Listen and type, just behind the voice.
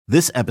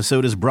This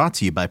episode is brought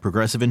to you by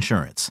Progressive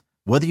Insurance.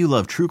 Whether you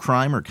love true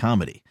crime or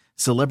comedy,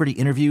 celebrity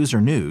interviews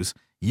or news,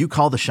 you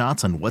call the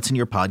shots on what's in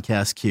your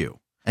podcast queue.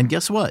 And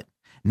guess what?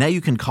 Now you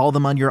can call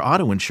them on your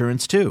auto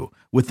insurance too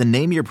with the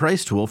Name Your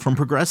Price tool from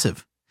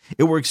Progressive.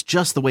 It works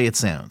just the way it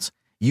sounds.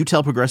 You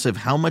tell Progressive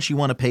how much you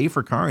want to pay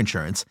for car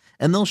insurance,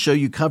 and they'll show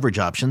you coverage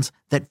options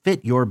that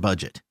fit your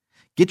budget.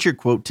 Get your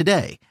quote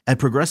today at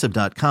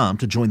Progressive.com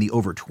to join the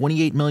over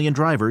 28 million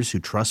drivers who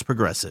trust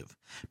Progressive.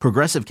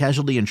 Progressive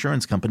Casualty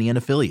Insurance Company and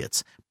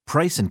Affiliates.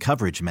 Price and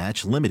coverage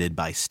match limited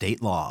by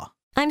state law.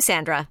 I'm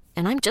Sandra,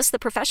 and I'm just the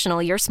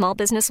professional your small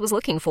business was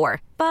looking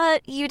for.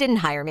 But you didn't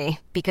hire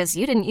me because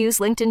you didn't use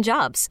LinkedIn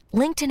Jobs.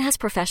 LinkedIn has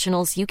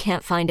professionals you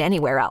can't find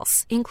anywhere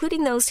else,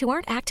 including those who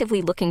aren't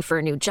actively looking for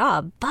a new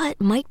job, but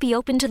might be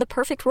open to the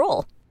perfect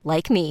role,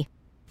 like me.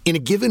 In a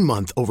given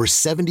month, over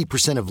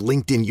 70% of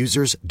LinkedIn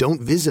users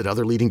don't visit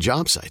other leading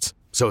job sites.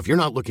 So if you're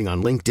not looking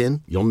on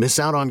LinkedIn, you'll miss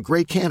out on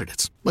great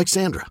candidates like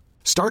Sandra.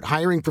 Start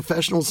hiring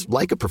professionals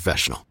like a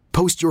professional.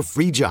 Post your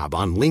free job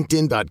on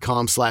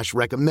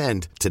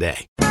linkedin.com/recommend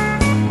today.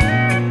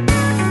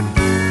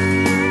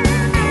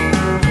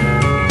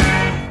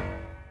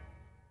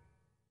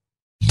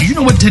 Do you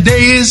know what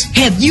today is?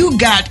 Have you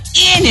got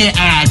any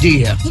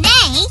idea?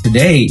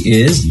 Today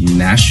is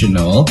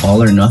National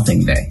All or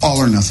Nothing Day. All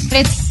or nothing.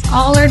 It's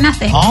all or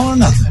nothing. All or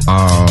nothing.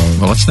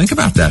 Well, let's think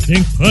about that.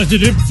 Think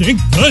positive, think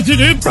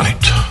positive. Right.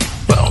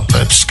 Well,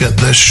 let's get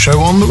this show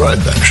on the road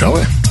then, shall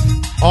we?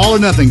 All or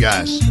nothing,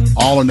 guys.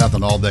 All or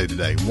nothing all day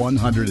today.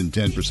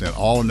 110%.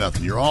 All or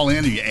nothing. You're all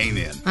in or you ain't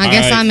in? I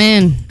guess I'm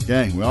in.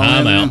 Okay, well,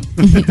 I'm out.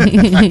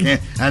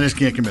 I just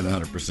can't commit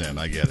 100%.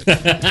 I get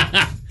it.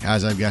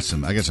 Guys, I got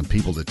some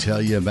people to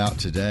tell you about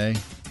today.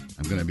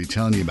 I'm going to be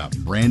telling you about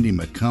Brandy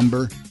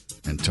McCumber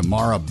and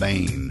Tamara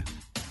Bain.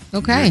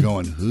 Okay. You're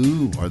going,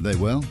 who are they?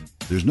 Well,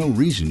 there's no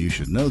reason you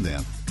should know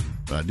them,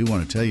 but I do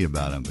want to tell you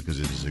about them because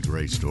it is a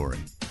great story.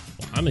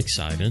 Well, I'm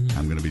excited.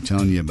 I'm going to be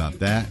telling you about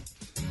that.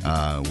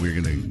 We're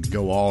going to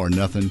go all or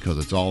nothing because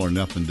it's all or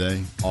nothing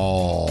day.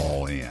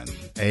 All in.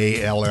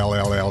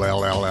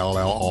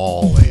 ALLLLLLLL,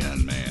 all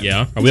in, man.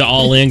 Yeah. Are we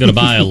all in going to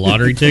buy a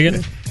lottery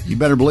ticket? You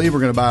better believe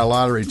we're going to buy a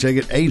lottery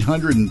ticket.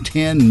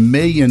 $810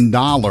 million.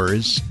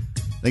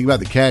 Think about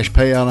the cash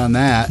payout on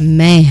that.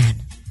 Man.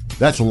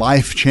 That's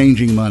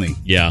life-changing money.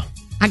 Yeah.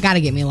 I got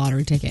to get me a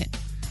lottery ticket.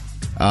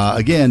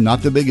 Again,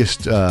 not the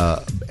biggest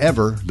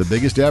ever. The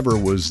biggest ever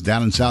was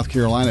down in South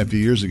Carolina a few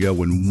years ago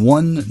when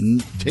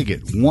one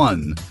ticket,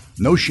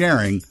 no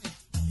sharing,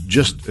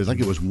 just it's like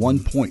it was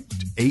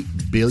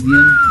 1.8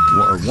 billion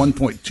or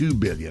 1.2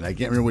 billion. I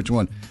can't remember which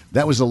one.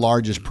 That was the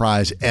largest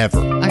prize ever.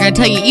 I got to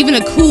tell you, even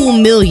a cool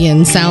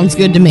million sounds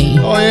good to me.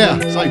 Oh, yeah.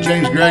 It's like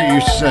James Gregor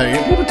used to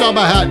say. People talk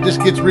about how it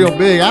just gets real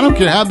big. I don't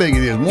care how big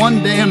it is.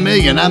 1 damn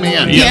million, I'm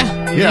in.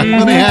 Yeah. Yeah,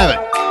 let me have it.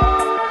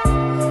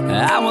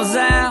 I was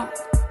out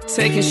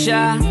taking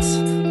shots.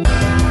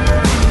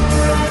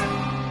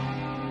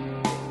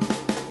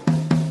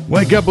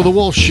 Wake up with the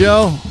Wolf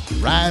Show.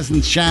 Rise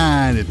and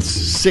shine. It's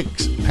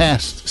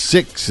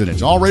 6:06, and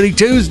it's already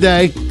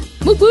Tuesday.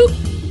 Whoop, whoop.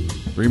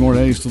 3 more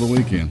days to the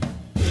weekend.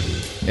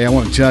 Hey, I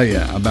want to tell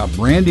you about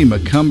Brandy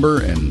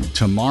McCumber and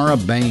Tamara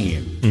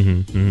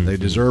Bain. They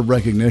deserve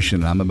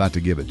recognition, and I'm about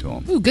to give it to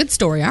them. Ooh, good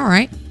story. All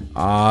right.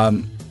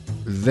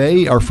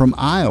 They are from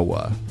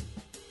Iowa,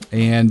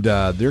 and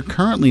they're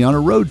currently on a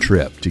road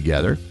trip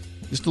together.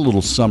 Just a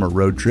little summer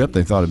road trip.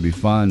 They thought it'd be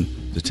fun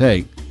to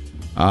take,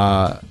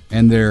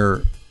 and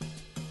they're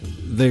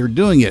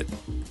doing it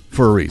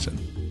for a reason.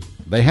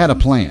 They had a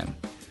plan.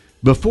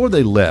 Before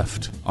they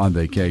left on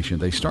vacation,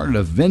 they started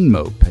a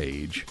Venmo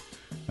page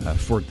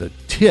for the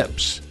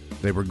tips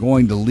they were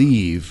going to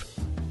leave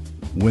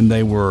when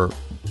they were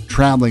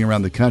traveling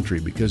around the country,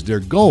 because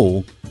their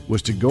goal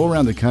was to go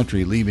around the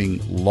country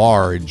leaving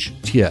large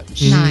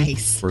tips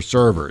for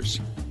servers.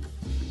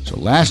 So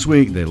last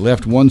week, they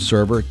left one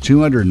server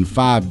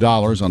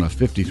 $205 on a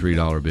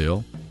 $53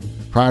 bill.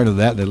 Prior to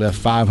that, they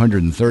left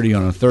 $530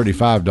 on a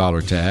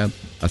 $35 tab,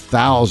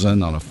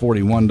 $1,000 on a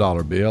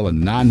 $41 bill,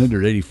 and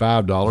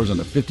 $985 on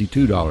a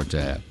 $52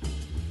 tab.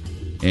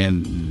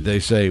 And they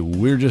say,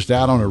 we're just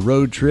out on a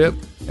road trip,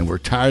 and we're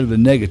tired of the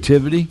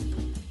negativity,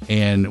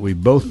 and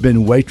we've both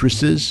been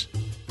waitresses,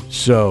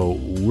 so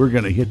we're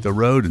going to hit the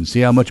road and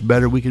see how much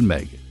better we can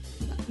make it.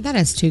 That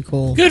is too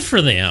cool. Good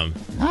for them.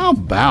 How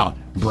about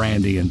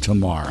Brandy and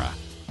Tamara?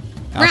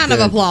 Round of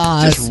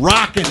applause. Just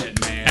rocking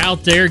it, man.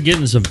 Out there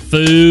getting some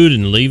food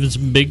and leaving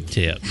some big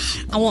tips.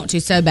 I want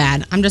to so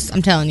bad. I'm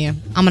telling you.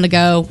 I'm going to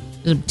go.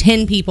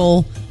 10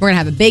 people. We're going to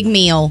have a big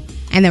meal,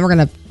 and then we're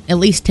going to at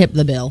least tip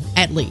the bill.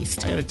 At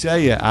least. I got to tell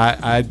you,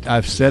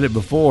 I've said it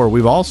before.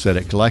 We've all said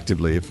it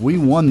collectively. If we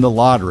won the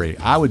lottery,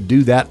 I would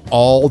do that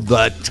all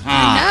the time.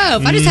 I know.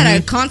 If I just had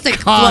a constant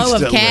flow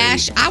of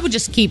cash, I would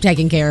just keep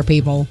taking care of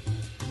people.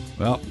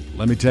 Well,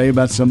 let me tell you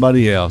about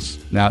somebody else.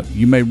 Now,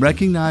 you may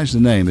recognize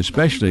the name,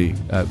 especially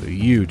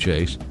you,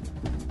 Chase.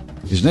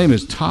 His name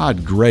is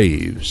Todd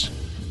Graves.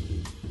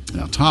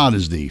 Now, Todd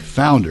is the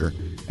founder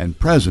and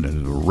president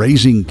of the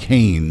Raising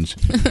Cane's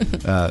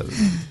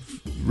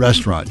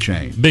restaurant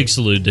chain. Big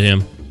salute to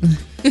him.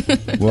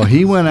 Well,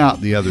 he went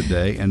out the other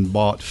day and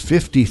bought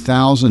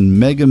 50,000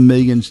 Mega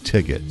Millions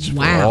tickets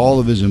for all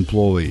of his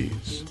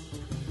employees.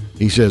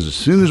 He says, as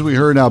soon as we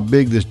heard how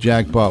big this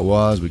jackpot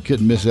was, we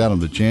couldn't miss out on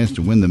the chance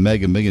to win the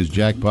Mega Millions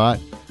jackpot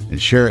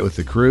and share it with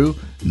the crew.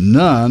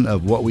 None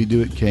of what we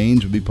do at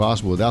Cane's would be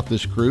possible without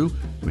this crew,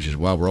 which is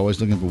why we're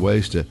always looking for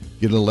ways to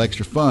get a little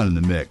extra fun in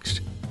the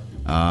mix.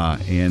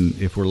 And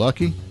if we're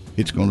lucky,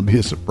 it's going to be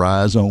a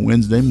surprise on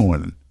Wednesday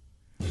morning.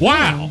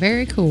 Wow.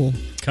 Very cool.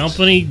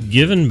 Company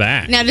giving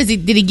back. Now, did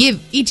he give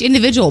each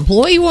individual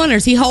employee one, or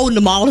is he holding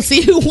them all to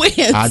see who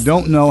wins? I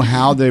don't know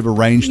how they've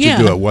arranged to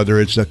do it, whether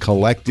it's a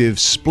collective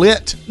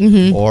split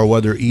or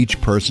whether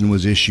each person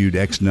was issued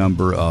X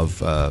number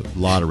of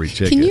lottery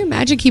tickets. Can you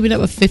imagine keeping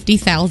up with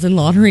 50,000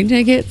 lottery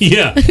tickets?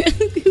 Yeah.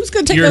 Who's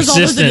going to take those all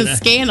and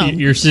scan them?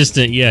 Your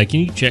assistant, can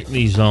you check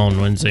these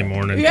on Wednesday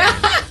morning? Yeah.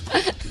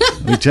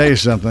 Let me tell you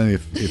something.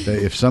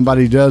 If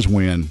somebody does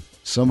win,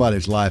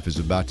 somebody's life is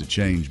about to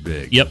change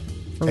big. Yep.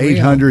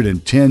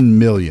 $810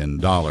 million,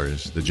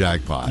 the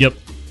jackpot. Yep.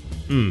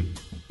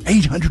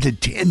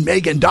 $810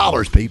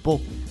 million,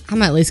 people.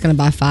 I'm at least going to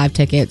buy 5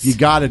 tickets. You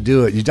got to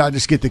do it. You got to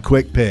just get the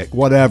quick pick,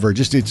 whatever.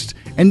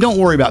 And don't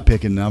worry about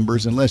picking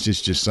numbers unless it's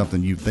just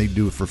something they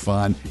do it for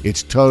fun.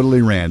 It's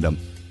totally random.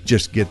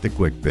 Just get the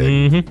quick pick.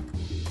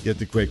 Mm-hmm. Get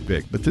the quick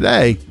pick. But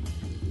today,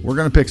 we're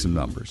going to pick some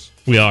numbers.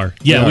 We are.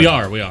 Yeah, we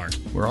are.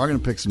 We're all going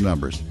to pick some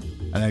numbers.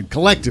 And then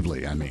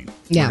collectively, we're going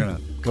to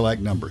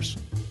collect numbers,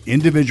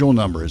 individual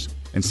numbers,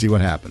 and see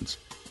what happens.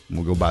 And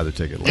we'll go buy the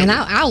ticket later. And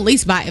I'll at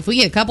least buy, if we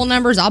get a couple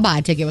numbers, I'll buy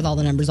a ticket with all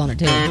the numbers on it,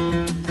 too.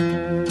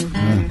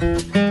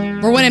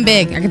 We're winning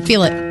big. I can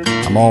feel it.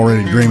 I'm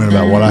already dreaming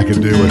about what I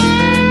could do with.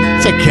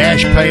 It's a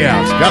cash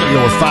payout. It's got to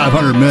go with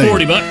 $500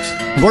 million.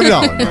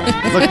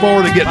 $40. Look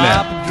forward to getting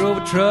that. Papa drove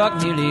a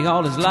truck nearly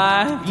all his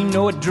life. You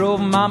know it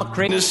drove Mama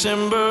crazy.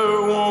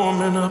 December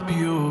warming up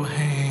your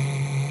hand.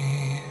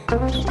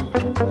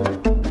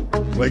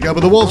 Wake up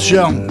with the Wolf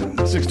Show.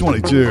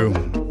 622.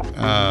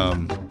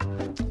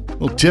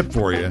 Little tip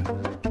for you.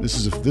 This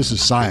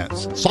is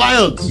science.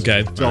 Science.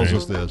 Okay. Tells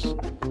us this.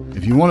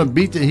 If you want to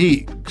beat the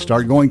heat,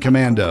 start going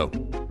commando.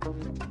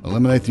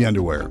 Eliminate the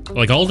underwear.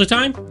 Like all the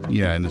time?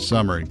 Yeah, in the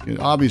summer.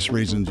 Obvious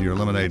reasons you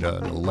eliminate a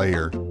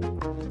layer.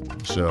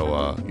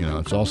 So,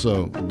 it's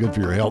also good for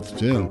your health,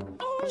 too.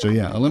 So,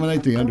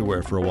 eliminate the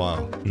underwear for a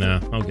while. No,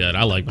 I'm good.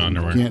 I like my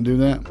underwear. Can't do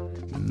that?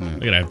 No. I got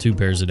to have 2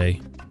 pairs a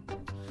day.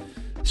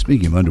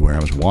 Speaking of underwear, I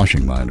was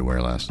washing my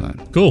underwear last night.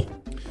 Cool.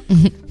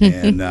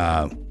 And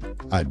I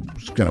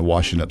was kind of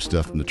washing up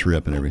stuff from the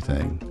trip and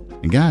everything.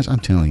 And, guys, I'm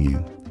telling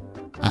you,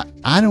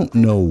 I don't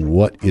know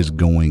what is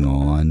going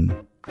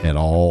on at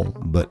all,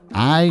 but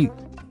I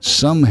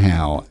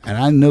somehow, and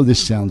I know this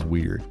sounds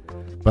weird,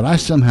 but I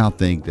somehow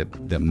think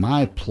that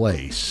my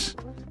place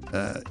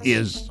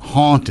is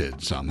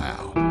haunted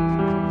somehow.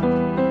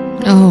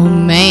 Oh,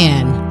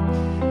 man.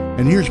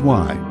 And here's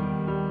why.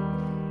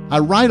 I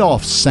write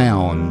off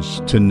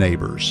sounds to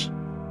neighbors.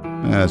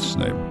 That's a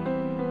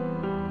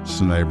neighbor.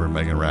 It's a neighbor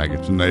making a racket.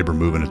 It's a neighbor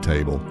moving a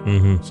table.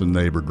 Mm-hmm. It's a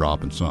neighbor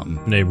dropping something.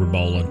 Neighbor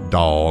bowling.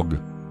 Dog.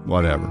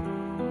 Whatever.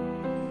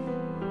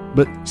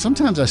 But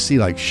sometimes I see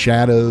like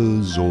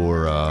shadows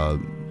or,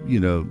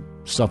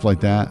 stuff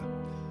like that.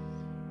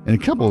 And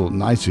a couple of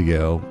nights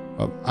ago,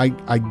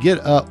 I get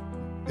up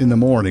in the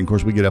morning. Of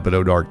course, we get up at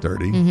dark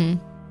 30.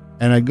 Mm-hmm.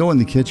 And I go in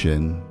the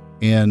kitchen,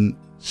 and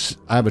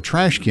I have a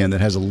trash can that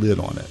has a lid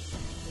on it.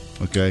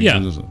 Okay?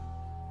 Yeah.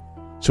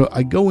 So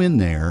I go in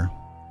there,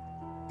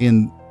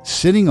 and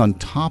sitting on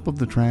top of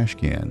the trash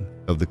can,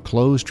 of the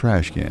closed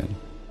trash can,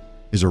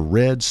 is a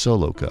red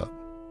Solo cup.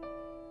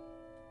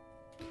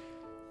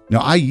 Now,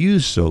 I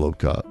use Solo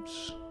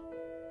cups,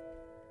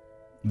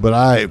 but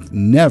I've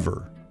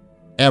never,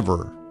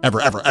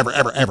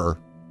 ever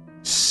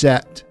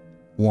set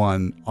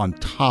one on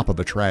top of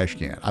a trash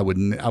can. I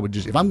would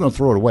just, if I'm going to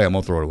throw it away, I'm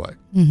going to throw it away.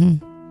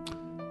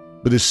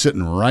 Mm-hmm. But it's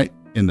sitting right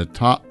in the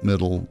top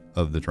middle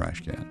of the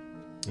trash can.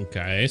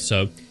 Okay,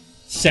 so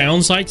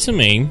sounds like to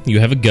me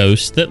you have a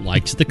ghost that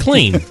likes to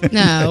clean.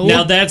 No.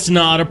 Now, that's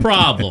not a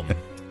problem.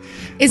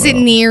 Is it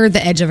near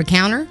the edge of a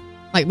counter,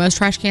 like most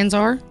trash cans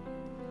are?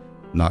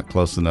 Not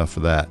close enough for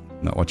that.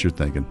 Not what you're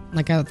thinking.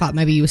 Like I thought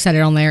maybe you would set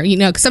it on there.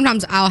 Because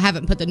sometimes I'll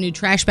haven't put the new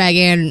trash bag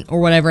in or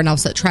whatever, and I'll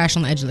set trash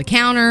on the edge of the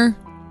counter.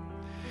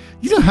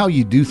 You know how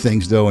you do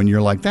things, though, and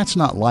you're like, that's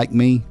not like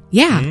me?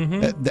 Yeah.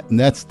 Mm-hmm.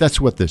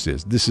 That's what this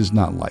is. This is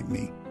not like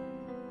me.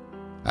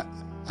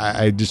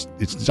 I just,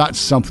 it's not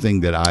something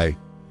that I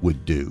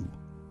would do.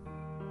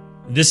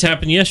 This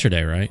happened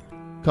yesterday, right?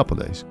 A couple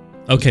of days.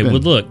 Okay, well,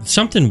 look,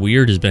 something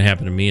weird has been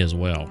happening to me as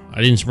well.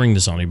 I didn't spring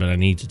this on you, but I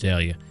need to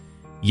tell you.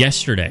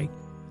 Yesterday,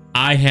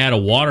 I had a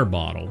water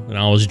bottle, and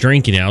I was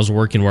drinking it. I was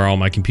working where all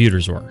my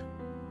computers were.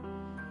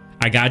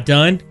 I got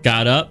done,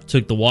 got up,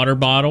 took the water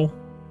bottle,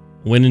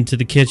 went into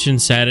the kitchen,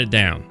 sat it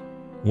down.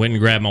 Went and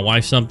grabbed my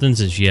wife something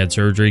since she had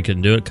surgery,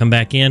 couldn't do it. Come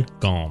back in,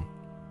 gone.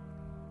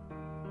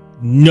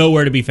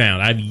 Nowhere to be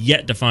found. I've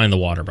yet to find the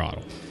water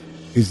bottle.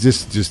 Is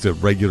this just a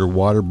regular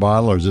water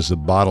bottle, or is this a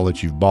bottle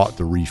that you've bought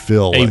to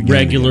refill? A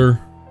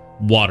regular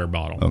water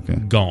bottle. Okay.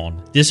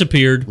 Gone.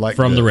 Disappeared Like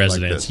from the this,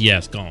 residence. like this.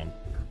 Yes, gone.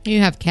 You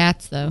have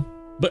cats, though.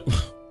 But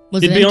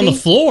Was it'd it be on the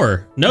empty?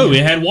 floor. No,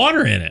 it had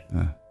water in it.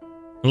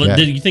 Cat.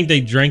 Did you think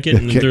they drank it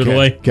and then threw it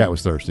away? Cat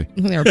was thirsty. I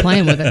think they were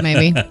playing with it,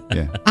 maybe.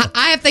 Yeah.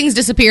 I have things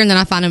disappear, and then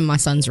I find them in my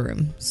son's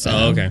room. So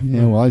Oh, okay.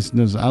 Yeah, well,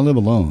 I live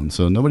alone,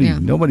 so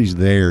nobody's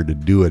there to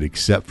do it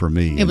except for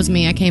me. it was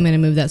me. I came in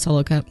and moved that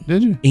Solo cup.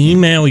 Did you?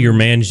 Email your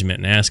management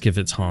and ask if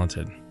it's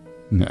haunted.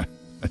 No.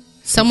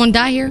 Someone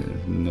die here?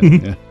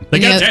 Yeah. They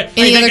Any got oth-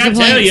 any other to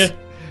tell you. complaints?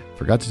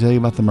 Forgot to tell you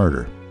about the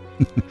murder.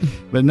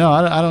 But no,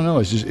 I don't know.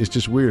 It's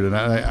just weird, and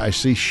I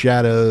see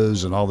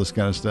shadows and all this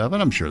kind of stuff,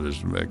 and I'm sure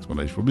there's an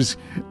explanation for it.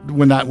 But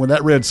when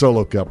that red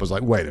Solo cup was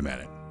like, wait a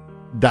minute,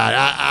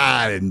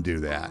 I didn't do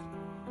that.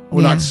 I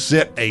would Yeah. not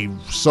sit a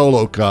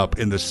Solo cup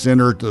in the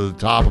center to the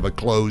top of a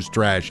closed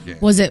trash can.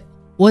 Was it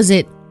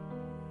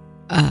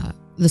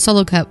the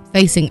Solo cup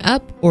facing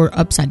up or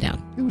upside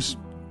down? It was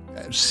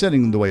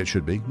sitting the way it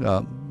should be,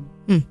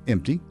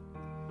 empty,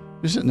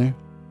 just sitting there.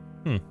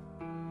 I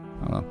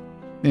don't know.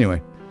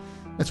 Anyway,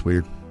 that's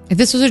weird. If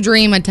this was a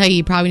dream, I'd tell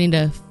you probably need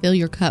to fill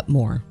your cup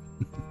more.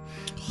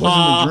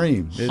 Wasn't a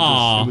dream. It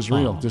was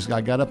real. Just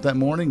I got up that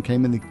morning,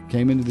 came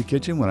into the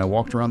kitchen. When I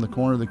walked around the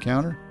corner of the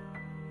counter,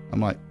 I'm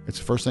like, it's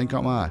the first thing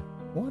caught my eye.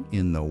 What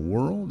in the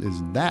world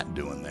is that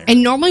doing there?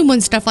 And normally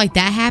when stuff like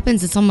that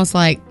happens, it's almost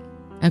like,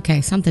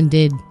 okay,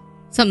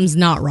 something's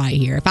not right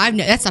here.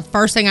 That's the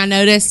first thing I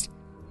noticed,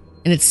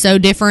 and it's so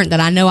different that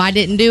I know I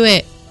didn't do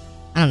it.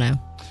 I don't know.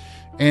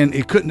 And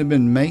it couldn't have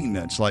been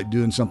maintenance, like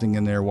doing something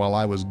in there while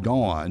I was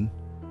gone,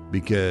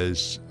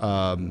 because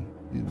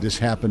this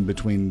happened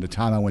between the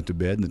time I went to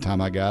bed and the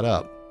time I got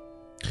up.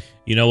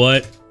 You know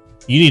what?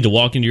 You need to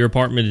walk into your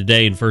apartment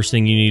today, and first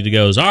thing you need to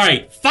go is, all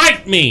right,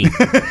 fight me.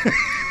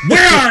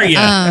 Where are you?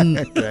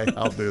 Okay,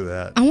 I'll do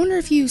that. I wonder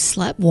if you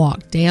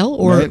sleptwalked, Dale,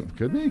 or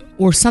Could be.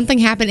 or something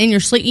happened in your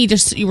sleep.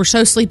 You were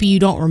so sleepy you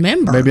don't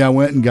remember. Maybe I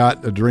went and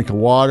got a drink of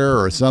water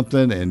or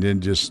something, and then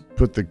just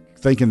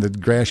thinking the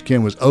trash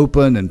can was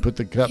open and put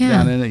the cup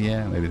down in it.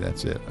 Yeah, maybe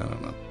that's it. I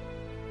don't know.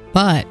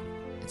 But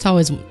it's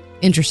always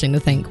interesting to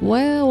think,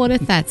 well, what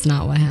if that's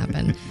not what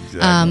happened?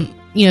 Exactly.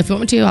 If you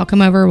want me to, I'll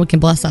come over. We can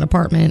bless that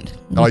apartment.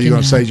 Oh, you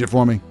going to sage it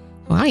for me?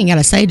 Well, I ain't got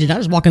to sage it. I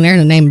just walk in there in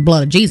the name and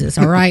blood of Jesus,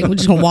 all right? We're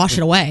just going to wash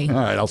it away. All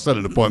right, I'll set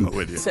an appointment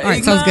with you. All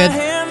right, sounds good.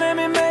 Let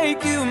me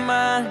make you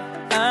mine.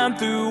 I'm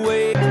through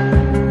waiting.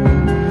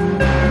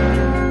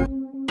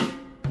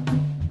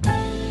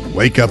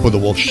 Wake Up with the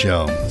Wolf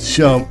Show.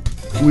 So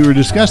we were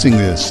discussing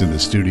this in the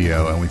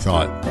studio, and we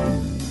thought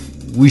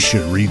we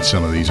should read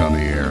some of these on the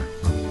air.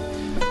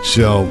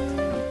 So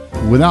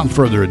without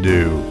further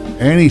ado,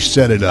 Annie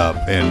set it up,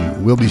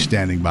 and we'll be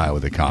standing by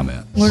with a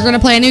comment. We're going to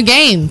play a new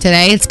game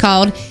today. It's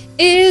called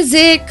Is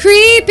It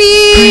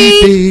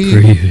Creepy?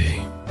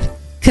 Creepy.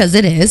 Because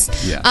it is.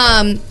 Yeah.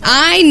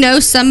 I know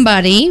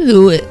somebody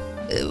who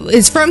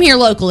is from here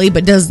locally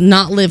but does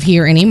not live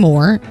here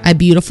anymore. A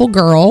beautiful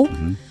girl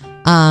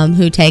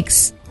who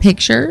takes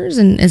pictures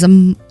and is a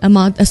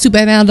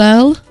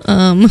supermodel.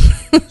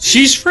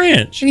 She's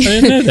French. I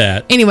didn't know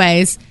that.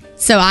 Anyways,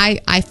 so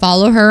I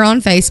follow her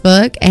on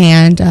Facebook,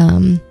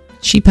 and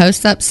she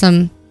posts up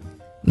some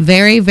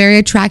very, very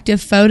attractive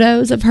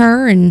photos of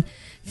her and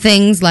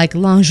things like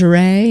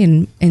lingerie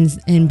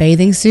and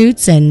bathing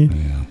suits, and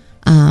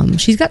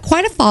she's got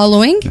quite a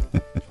following.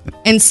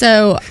 And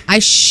so I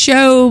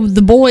show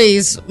the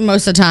boys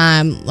most of the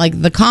time,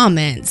 like the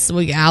comments.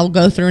 I'll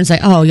go through and say,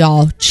 "Oh,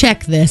 y'all,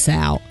 check this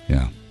out."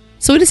 Yeah.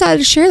 So we decided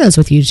to share those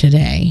with you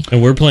today.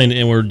 And we're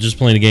just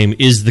playing a game.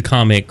 Is the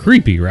comment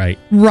creepy, right?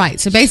 Right.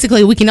 So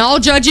basically, we can all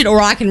judge it,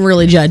 or I can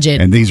really judge it.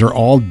 And these are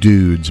all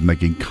dudes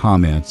making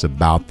comments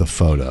about the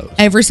photos.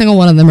 Every single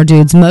one of them are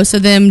dudes. Most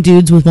of them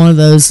dudes with one of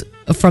those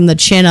from the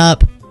chin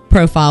up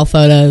profile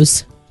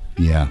photos.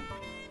 Yeah.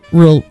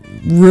 Real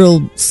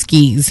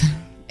skis.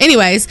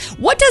 Anyways,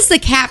 what does the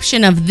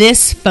caption of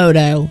this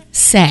photo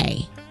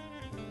say?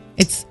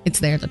 It's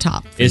there at the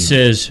top. It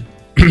says,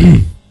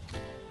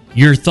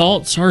 your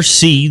thoughts are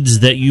seeds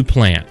that you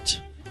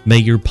plant. May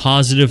your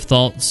positive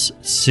thoughts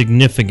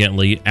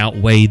significantly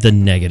outweigh the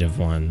negative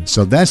ones.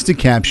 So that's the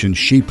caption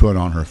she put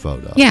on her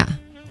photo. Yeah.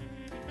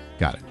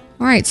 Got it.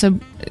 All right, so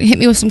hit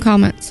me with some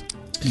comments.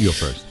 You go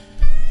first.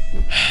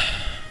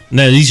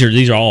 No, these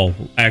are all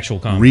actual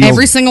comments. Real-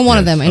 Every single one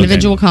of them,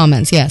 individual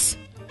comments, yes.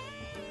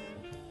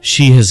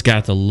 She has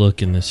got the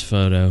look in this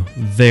photo.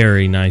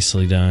 Very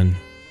nicely done.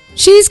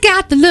 She's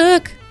got the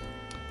look.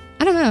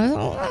 I don't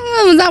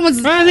know. That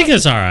one's. I think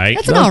it's all right.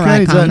 That's an all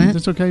right comment.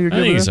 That's okay. You're good.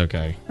 I think with it's that?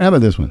 okay. How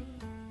about this one?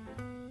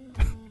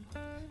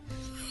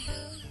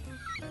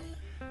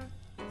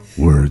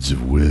 Words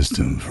of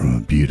wisdom from a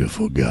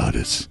beautiful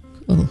goddess.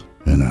 Oh.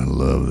 And I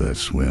love that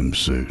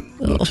swimsuit.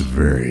 Looks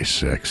very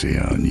sexy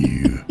on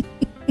you.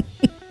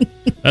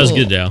 That was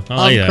good, Dale. I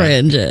like I'm that.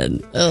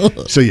 cringing. Oh.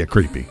 So yeah,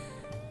 creepy.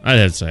 I'd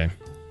have to say.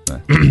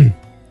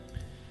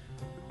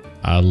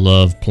 I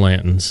love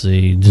planting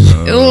seeds.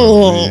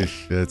 Oh.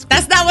 That's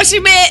That's not what she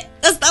meant.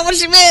 That's not what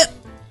she meant.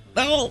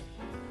 No.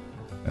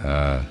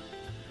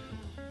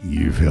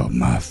 You've helped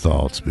my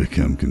thoughts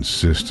become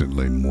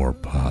consistently more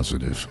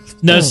positive.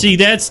 No, see,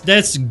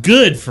 that's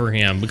good for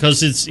him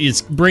because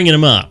it's bringing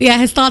him up. Yeah,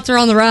 his thoughts are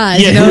on the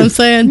rise. You know what I'm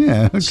saying?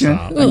 Yeah, okay.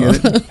 Stop. I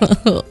get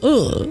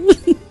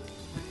it.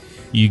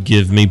 You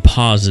give me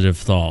positive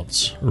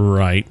thoughts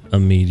right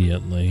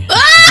immediately.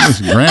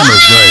 This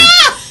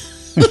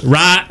grammar's great.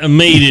 Right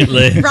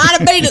immediately. Right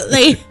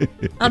immediately.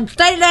 I'm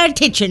staying at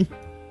attention.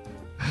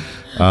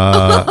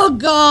 Oh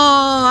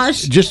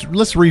gosh! Just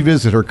let's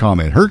revisit her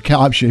comment. Her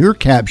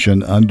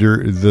caption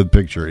under the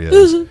picture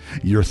is,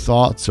 "Your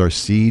thoughts are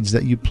seeds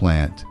that you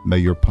plant. May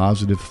your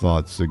positive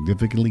thoughts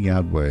significantly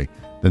outweigh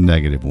the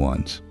negative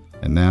ones."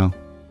 And now,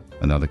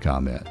 another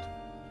comment.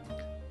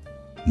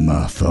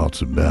 My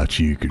thoughts about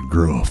you could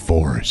grow a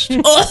forest.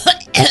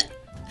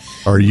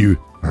 Are you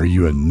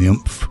a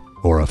nymph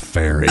or a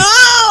fairy?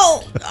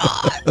 Oh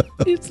God!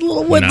 These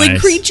little woodland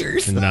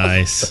creatures.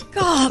 Nice.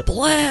 God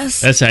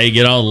bless. That's how you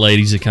get all the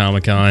ladies at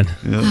Comic-Con.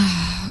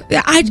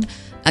 Yeah, I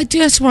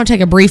just want to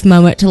take a brief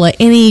moment to let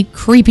any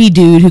creepy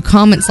dude who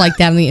comments like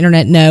that on the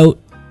internet know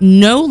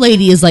no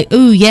lady is like,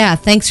 ooh, yeah,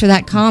 thanks for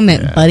that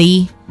comment,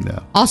 buddy.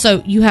 No.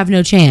 Also, you have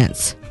no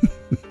chance.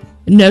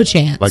 No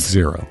chance. Like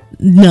zero.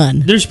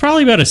 None. There's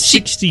probably about a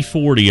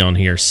 60-40 on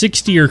here.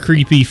 60 are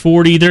creepy,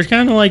 40 they're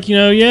kind of like,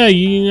 you're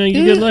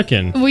good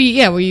looking. Were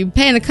you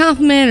paying a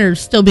compliment or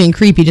still being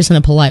creepy just in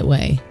a polite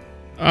way?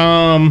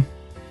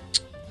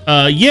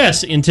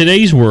 Yes, in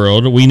today's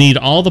world, we need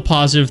all the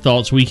positive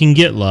thoughts we can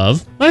get,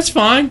 love. That's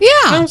fine. Yeah.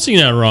 I don't see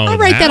nothing wrong with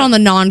that. I'll rate that on the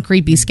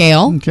non-creepy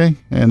scale. Okay.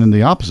 And in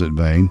the opposite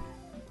vein,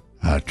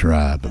 I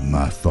try, but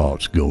my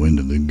thoughts go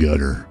into the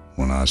gutter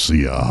when I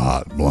see a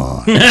hot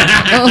blonde.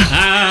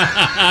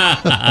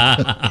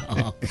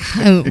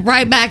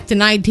 Right back to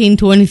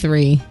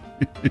 1923.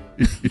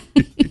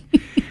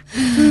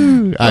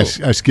 I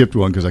skipped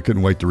one because I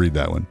couldn't wait to read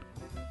that one.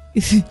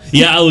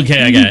 Yeah,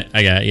 okay, I got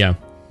it, yeah.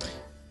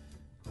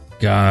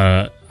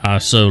 God, I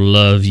so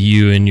love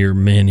you and your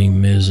many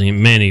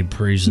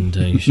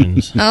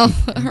presentations.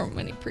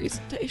 Many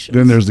presentations.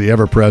 Then there's the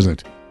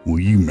ever-present, will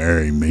you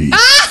marry me?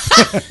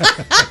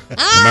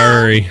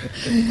 Murray.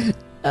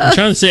 I'm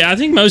trying to say, I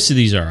think most of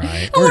these are all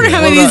right. I wonder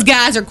how many of these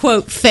guys are,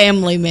 quote,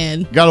 family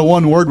men. Got a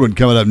one-word one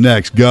coming up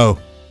next. Go.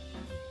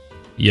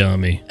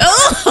 Yummy.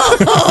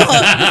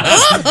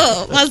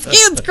 Oh, my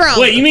skin's crawling.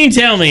 Wait, you mean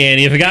tell me,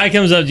 Annie, if a guy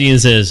comes up to you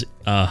and says,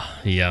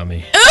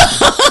 yummy.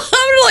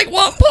 I'm like,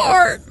 what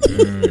part?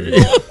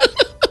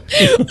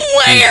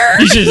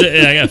 Where? You should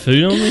say, I got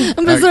food on me?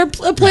 Is there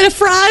a plate of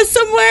fries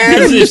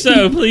somewhere? If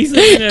so, please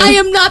let me know. I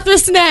am not the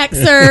snack,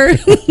 sir.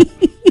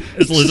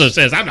 As Lizzo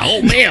says, I'm the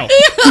whole meal.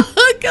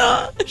 Oh,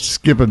 gosh.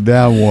 Skipping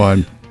down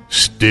one.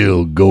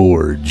 Still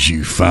gorge,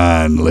 you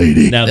fine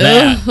lady. Now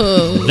that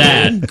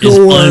is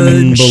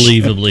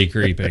unbelievably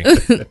creepy.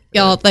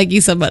 Y'all, thank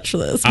you so much for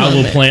this. I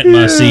will plant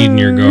my seed in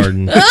your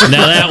garden. Now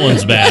that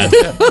one's bad.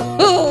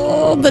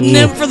 Oh, the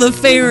nymph for the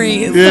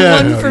fairy is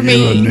Yeah, the one for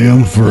you're a me.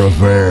 nymph for a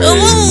fairy.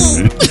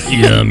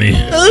 Yummy.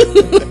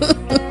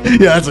 Yeah,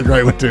 that's a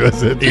great one too,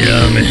 isn't it?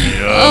 Yummy.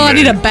 Oh, I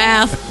need a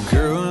bath.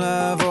 Girl,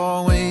 I've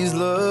always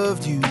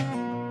loved you.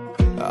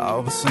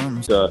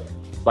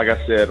 Like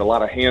I said, a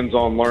lot of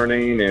hands-on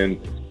learning and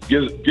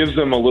gives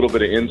them a little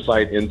bit of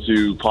insight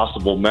into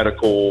possible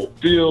medical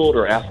field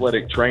or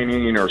athletic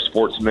training or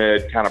sports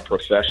med kind of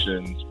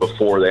professions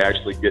before they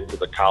actually get to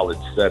the college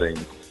setting.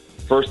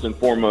 First and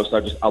foremost,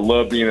 I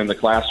love being in the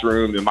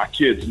classroom, and my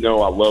kids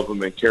know I love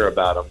them and care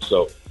about them.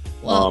 So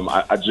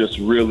I just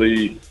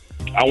really,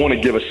 I want to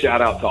give a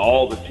shout out to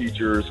all the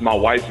teachers. My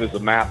wife is a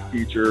math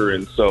teacher,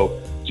 and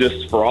so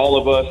just for all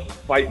of us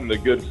fighting the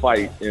good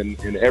fight and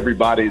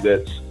everybody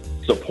that's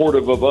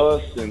supportive of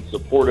us and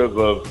supportive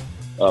of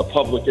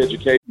public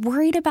education.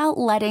 Worried about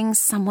letting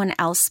someone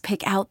else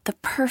pick out the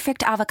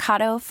perfect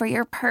avocado for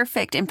your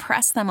perfect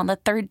impress them on the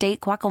third date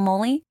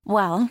guacamole?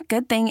 Well,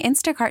 good thing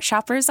Instacart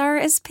shoppers are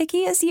as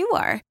picky as you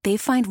are. They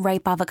find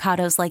ripe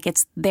avocados like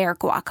it's their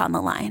guac on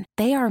the line.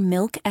 They are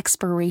milk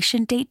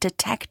expiration date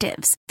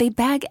detectives. They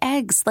bag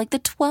eggs like the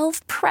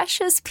 12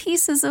 precious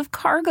pieces of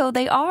cargo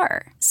they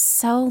are.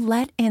 So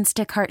let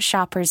Instacart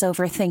shoppers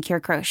overthink your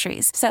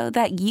groceries so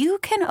that you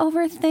can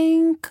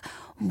overthink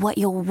what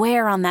you'll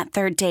wear on that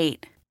third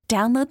date.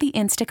 Download the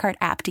Instacart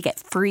app to get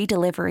free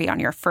delivery on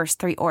your first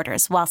 3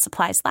 orders while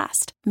supplies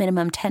last.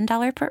 Minimum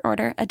 $10 per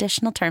order.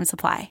 Additional terms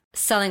apply.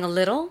 Selling a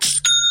little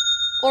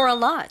or a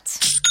lot?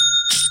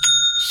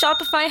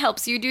 Shopify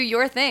helps you do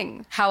your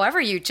thing,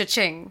 however you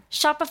cha-ching.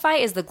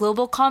 Shopify is the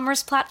global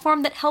commerce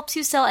platform that helps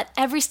you sell at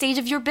every stage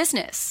of your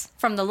business.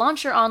 From the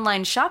launch your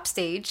online shop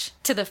stage,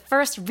 to the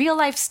first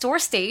real-life store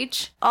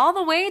stage, all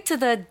the way to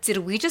the did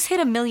we just hit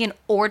 1 million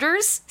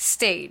orders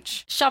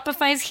stage.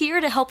 Shopify's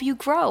here to help you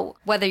grow.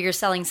 Whether you're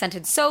selling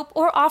scented soap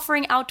or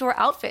offering outdoor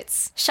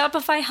outfits,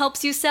 Shopify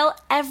helps you sell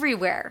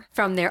everywhere.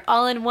 From their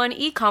all-in-one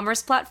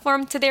e-commerce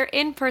platform to their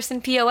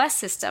in-person POS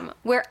system,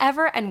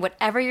 wherever and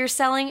whatever you're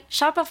selling,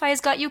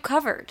 Shopify's got you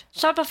covered.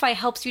 Shopify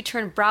helps you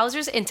turn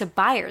browsers into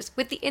buyers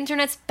with the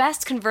internet's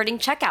best converting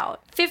checkout.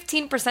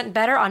 15%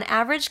 better on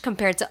average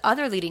compared to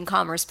other leading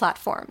commerce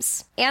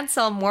platforms. And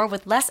sell more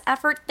with less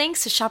effort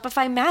thanks to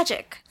Shopify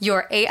Magic,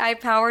 your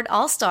AI-powered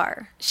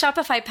all-star.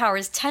 Shopify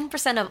powers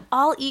 10% of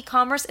all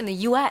e-commerce in the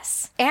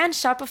U.S. And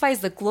Shopify is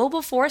the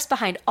global force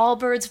behind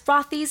Allbirds,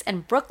 Rothy's,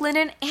 and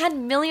Brooklinen,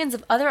 and millions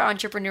of other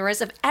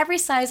entrepreneurs of every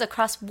size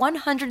across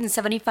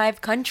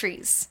 175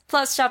 countries.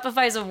 Plus,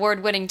 Shopify's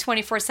award-winning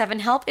 24/7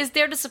 help is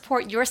there to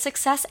support your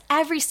success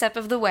every step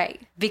of the way.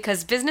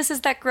 Because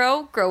businesses that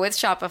grow, grow with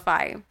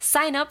Shopify.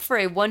 Sign up for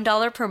a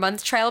 $1 per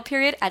month trial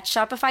period at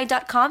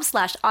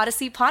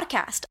shopify.com/Odyssey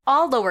Podcast,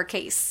 all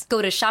lowercase.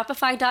 Go to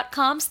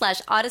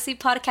shopify.com/Odyssey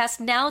Podcast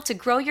now to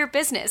grow your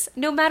business,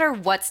 no matter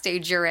what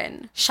stage you're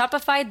in.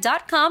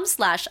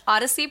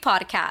 Shopify.com/Odyssey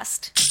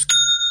Podcast.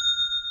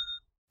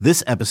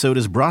 This episode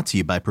is brought to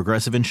you by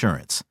Progressive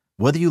Insurance.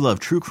 Whether you love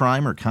true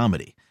crime or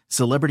comedy,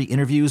 celebrity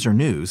interviews or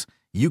news,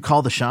 you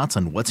call the shots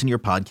on what's in your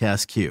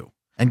podcast queue.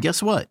 And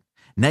guess what?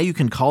 Now you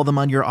can call them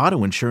on your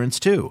auto insurance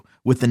too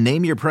with the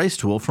Name Your Price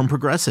tool from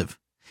Progressive.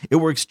 It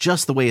works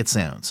just the way it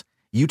sounds.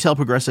 You tell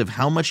Progressive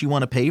how much you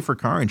want to pay for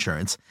car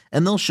insurance,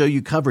 and they'll show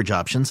you coverage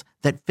options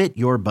that fit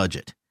your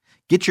budget.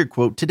 Get your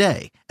quote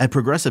today at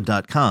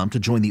Progressive.com to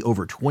join the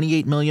over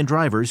 28 million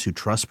drivers who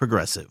trust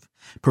Progressive.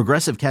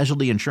 Progressive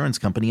Casualty Insurance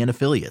Company and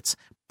Affiliates.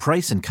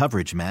 Price and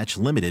coverage match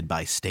limited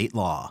by state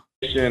law.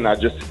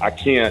 I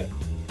can't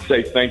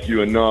say thank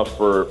you enough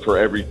for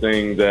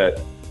everything that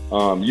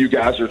you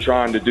guys are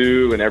trying to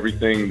do and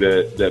everything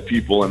that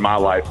people in my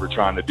life are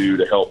trying to do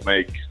to help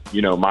make,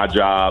 my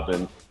job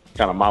and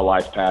kind of my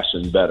life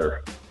passion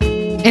better.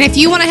 And if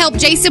you want to help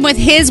Jason with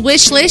his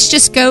wish list,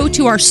 just go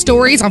to our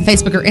stories on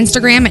Facebook or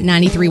Instagram at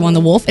 931 The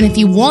Wolf. And if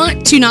you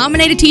want to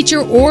nominate a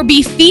teacher or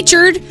be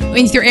featured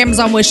with your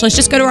Amazon wish list,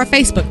 just go to our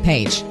Facebook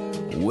page.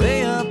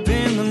 Way up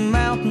in the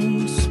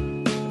mountains,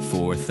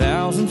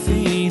 4,000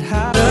 feet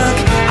high. Look,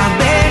 I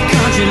bet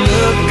country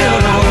look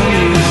good on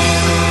you.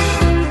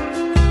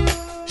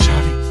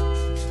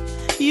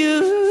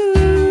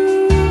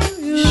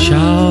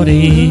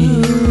 Shawty.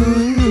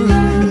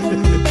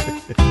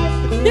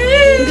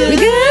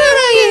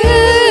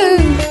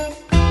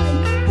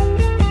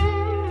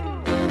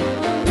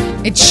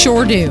 It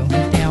sure do.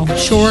 Now,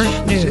 sure do.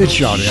 It's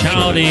shouty.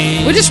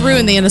 Shouty. We just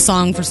ruined the end of the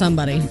song for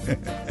somebody.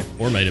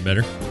 Or made it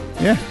better.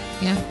 Yeah.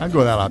 I'd go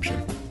with that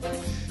option.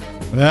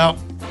 Well,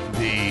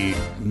 the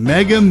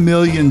Mega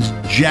Millions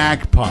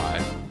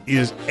jackpot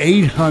is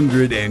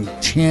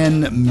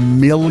 $810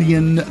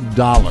 million.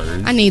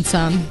 I need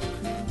some.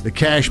 The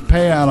cash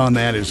payout on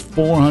that is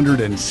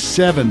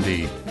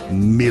 $470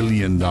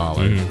 million.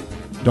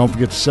 Don't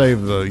forget to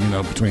save the,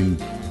 between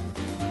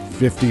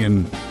 50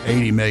 and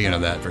 80 million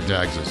of that for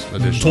taxes.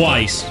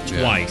 Twice.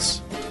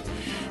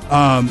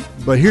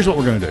 But here's what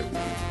we're going to do.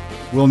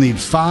 We'll need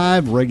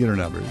 5 regular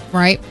numbers.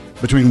 Right.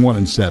 Between 1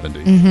 and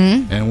 70.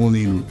 Mm-hmm. And we'll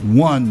need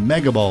 1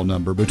 mega ball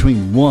number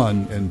between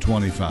 1 and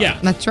 25. Yeah.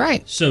 That's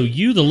right. So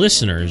you, the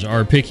listeners,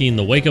 are picking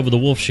the Wake Up with the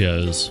Wolf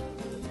show's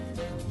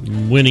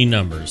winning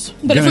numbers.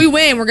 But if we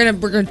win, we're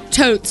gonna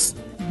totes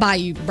buy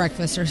you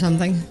breakfast or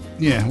something.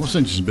 Yeah, we'll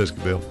send you some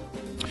biscuit, Bill.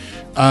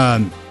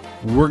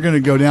 We're going to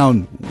go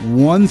down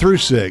 1 through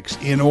 6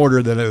 in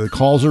order that the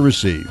calls are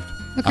received.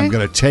 Okay. I'm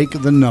going to take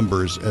the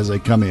numbers as they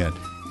come in.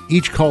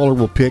 Each caller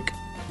will pick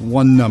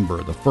one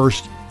number. The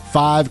first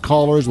 5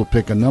 callers will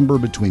pick a number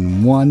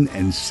between 1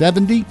 and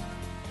 70.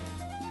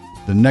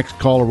 The next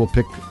caller will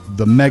pick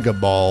the mega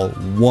ball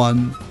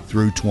 1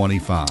 through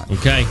 25.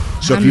 Okay.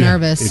 So I'm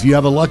nervous. If you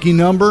have a lucky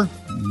number,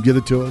 give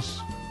it to us.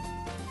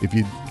 If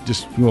you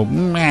just pull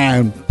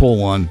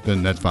one,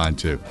 then that's fine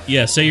too.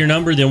 Yeah, say your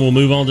number, then we'll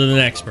move on to the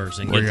next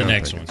person. Get the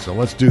next one. So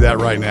let's do that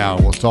right now.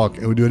 We'll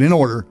do it in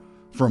order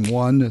from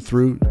 1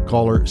 through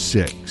caller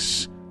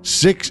 6.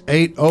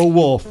 680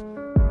 Wolf.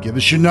 Give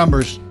us your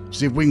numbers.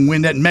 See if we can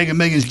win that Mega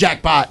Millions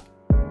jackpot.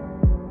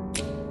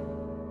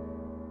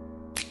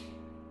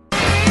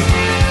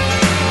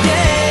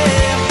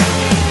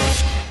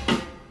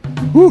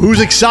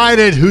 Who's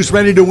excited? Who's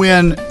ready to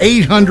win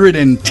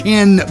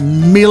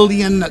 $810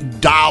 million?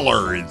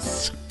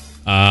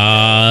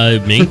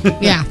 Me.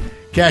 Yeah.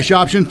 Cash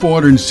option,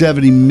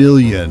 $470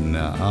 million.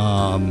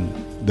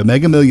 The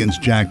Mega Millions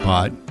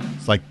jackpot,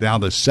 it's like now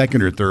the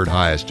second or third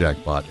highest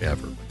jackpot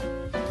ever.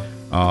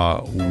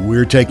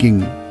 We're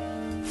taking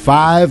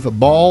 5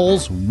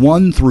 balls,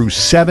 1 through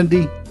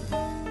 70.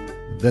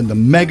 Then the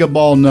mega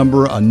ball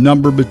number, a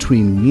number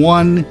between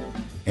 1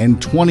 and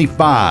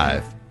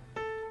 25.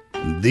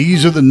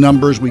 These are the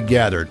numbers we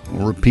gathered.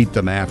 We'll repeat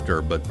them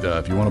after, but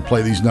if you want to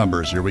play these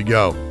numbers, here we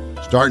go.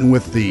 Starting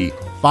with the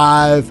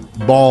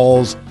 5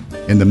 balls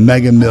in the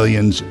Mega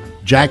Millions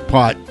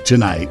jackpot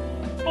tonight.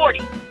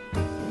 40,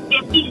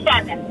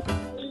 57,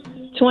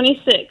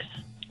 26,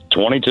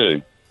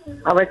 22.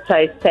 I would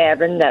say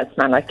 7. That's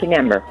my lucky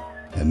number.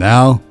 And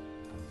now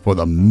for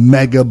the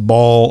mega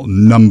ball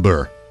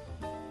number.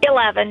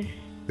 11.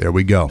 There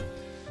we go.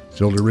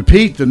 So to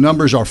repeat, the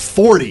numbers are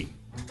 40,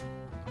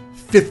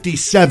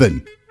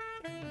 57,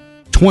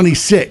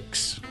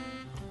 26,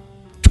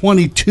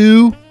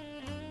 22,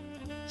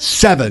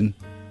 7,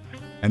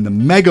 and the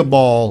Mega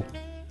Ball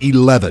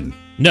 11.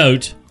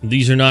 Note,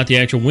 these are not the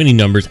actual winning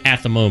numbers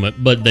at the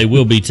moment, but they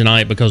will be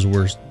tonight because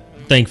we're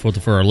thankful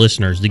for our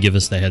listeners to give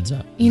us the heads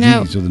up. You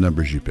know, these are the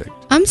numbers you picked.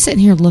 I'm sitting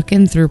here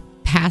looking through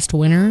past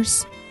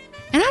winners,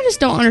 and I just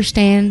don't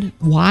understand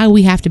why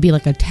we have to be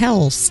like a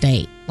tell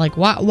state. Like,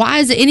 why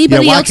is it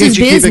anybody why else's can't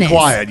you business? keep it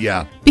quiet?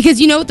 Yeah. Because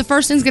you know what the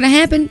first thing's going to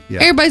happen? Yeah.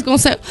 Everybody's going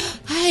to say,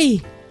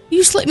 hey,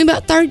 you slipped me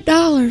about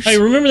 $30. Hey,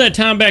 remember that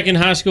time back in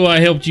high school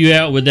I helped you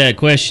out with that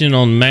question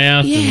on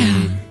math?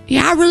 Yeah.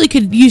 Yeah, I really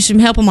could use some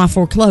help on my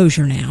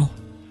foreclosure now.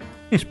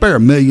 Spare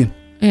 $1 million.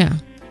 Yeah.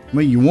 I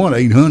mean, you want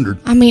 800.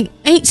 I mean,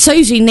 Aunt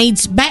Susie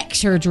needs back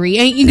surgery.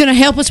 Ain't you going to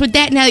help us with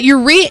that now that you're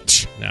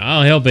rich? Now,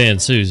 I'll help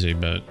Aunt Susie,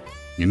 but...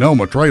 You know,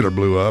 my trailer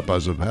blew up. I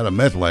had a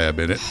meth lab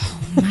in it.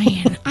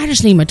 Man, I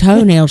just need my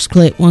toenails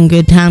clipped one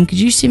good time. Could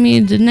you send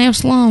me to the nail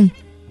salon?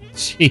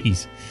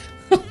 Jeez.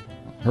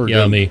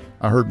 Yummy.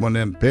 I heard one of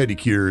them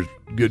pedicures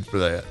good for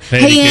that.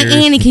 Hey, Aunt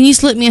Annie, can you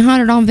slip me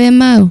 $100 on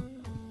Venmo?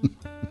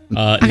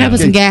 I got to put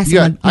some gas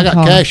in my I got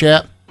car. Cash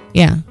App.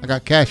 Yeah. I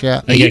got Cash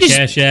App. You got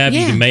Cash App.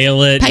 You can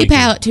mail it.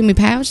 PayPal it to me,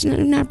 pal. It's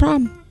not a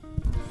problem.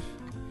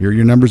 Here are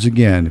your numbers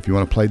again. If you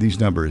want to play these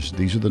numbers,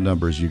 these are the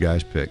numbers you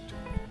guys picked.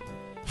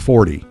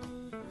 40,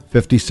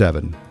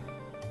 57,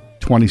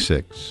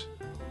 26,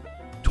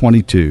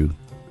 22,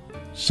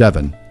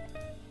 7,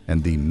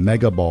 and the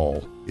Mega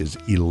Ball is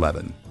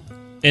 11.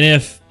 And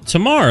if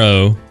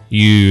tomorrow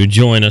you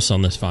join us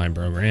on this fine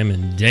program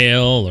and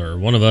Dale or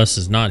one of us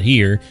is not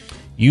here,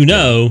 you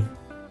know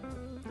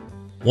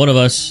one of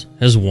us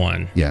has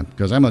won. Yeah,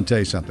 because I'm going to tell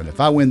you something. If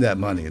I win that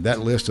money,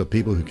 that list of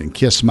people who can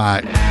kiss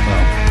my...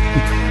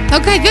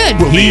 Okay, good.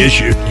 will be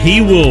issued.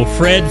 He will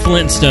Fred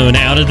Flintstone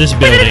out of this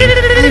building.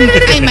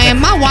 Hey,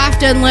 man, my wife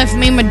doesn't left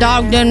me. My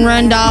dog doesn't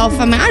run off.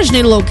 I mean, I just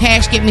need a little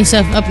cash to get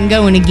myself up and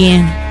going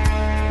again.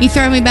 You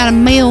throw me about a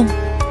meal.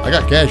 I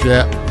got Cash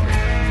App.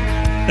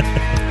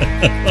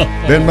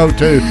 Venmo,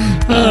 too.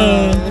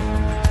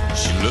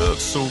 She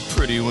looks so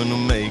pretty with no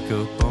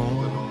makeup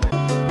on.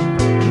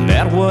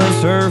 That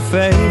was her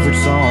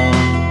favorite song.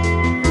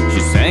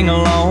 She sang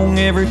along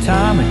every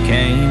time it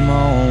came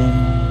on.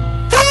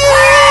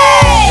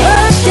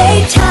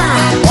 Birthday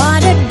time,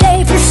 what a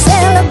day for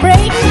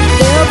celebrating.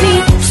 There'll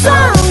be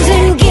songs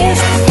and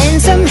gifts and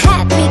some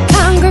happy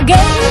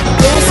congregating.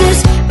 This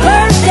is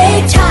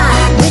birthday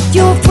time with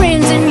your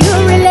friends and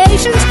your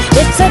relations.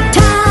 It's a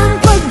time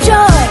for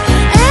joy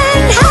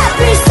and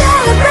happy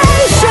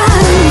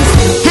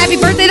celebrations. Happy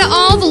birthday to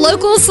all the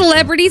local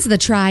celebrities of the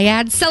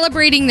Triad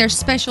celebrating their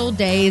special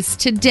days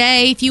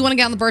today. If you want to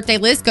get on the birthday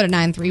list, go to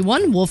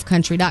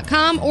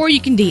 931wolfcountry.com or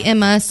you can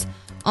DM us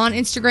on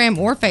Instagram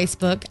or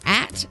Facebook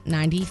at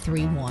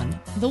 931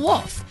 The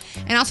Wolf.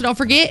 And also don't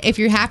forget, if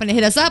you happen to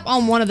hit us up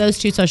on one of those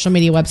two social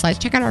media websites,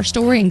 check out our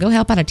story and go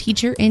help out a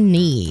teacher in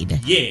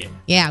need.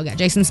 Yeah, we got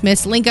Jason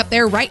Smith's link up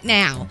there right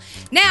now.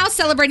 Now,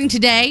 celebrating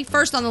today,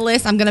 first on the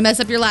list, I'm going to mess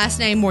up your last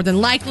name more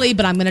than likely,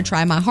 but I'm going to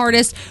try my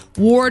hardest.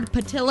 Ward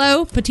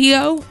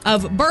Patillo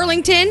of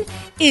Burlington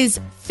is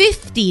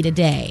 50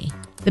 today.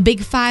 The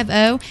big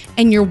 5-0,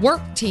 and your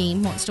work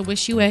team wants to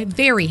wish you a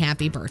very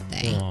happy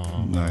birthday.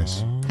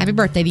 Nice. Happy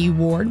birthday to you,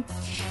 Ward.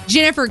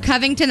 Jennifer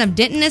Covington of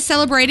Denton is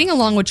celebrating,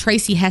 along with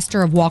Tracy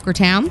Hester of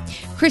Walkertown.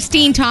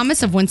 Christine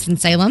Thomas of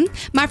Winston-Salem.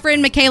 My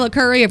friend Michaela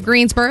Curry of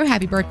Greensboro.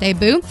 Happy birthday,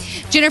 boo.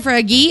 Jennifer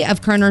Agee of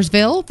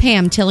Kernersville.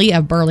 Pam Tilley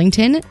of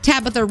Burlington.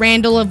 Tabitha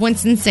Randall of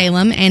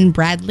Winston-Salem. And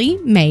Bradley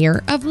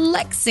Mayer of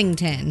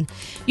Lexington.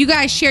 You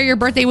guys share your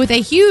birthday with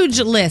a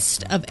huge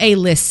list of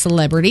A-list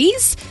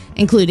celebrities,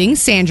 including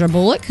Sandra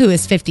Bullock, who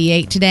is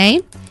 58 today.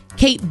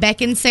 Kate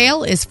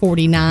Beckinsale is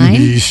 49.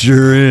 He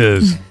sure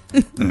is.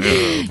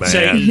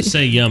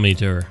 Say yummy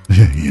to her.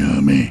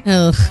 Yummy.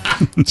 Ugh.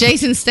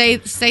 Jason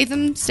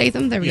Statham.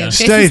 There we go.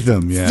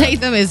 Statham, yeah.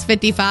 Statham is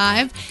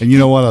 55. And you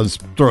know what? I'll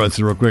just throw this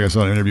in real quick. I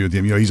saw an interview with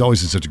him. You know, he's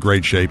always in such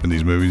great shape in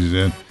these movies he's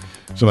in.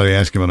 Somebody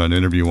asked him on an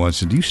interview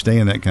once, do you stay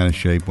in that kind of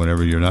shape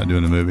whenever you're not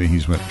doing a movie?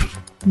 He's went,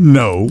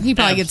 no. He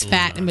probably gets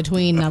fat in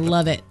between. I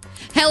love it.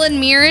 Helen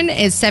Mirren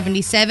is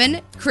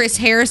 77. Chris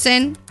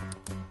Harrison.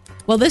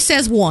 Well, this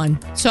says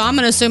 1, so I'm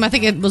going to assume, I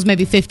think it was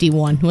maybe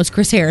 51, was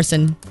Chris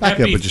Harrison. Back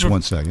up for just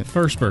 1 second.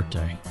 First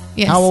birthday.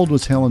 Yes. How old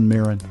was Helen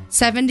Mirren?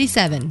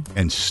 77.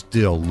 And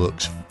still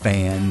looks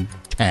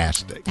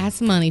fantastic.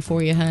 That's money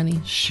for you, honey.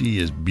 She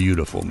is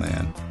beautiful,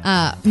 man.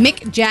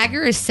 Mick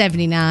Jagger is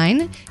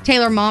 79.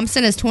 Taylor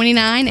Momsen is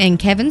 29. And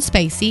Kevin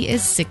Spacey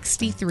is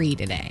 63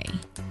 today.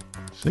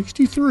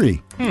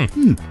 63? All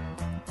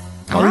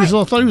I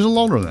thought he was a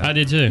longer than that. I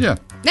did too. Yeah.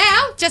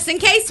 Now, just in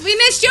case we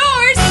missed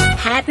yours.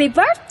 Happy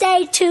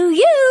birthday to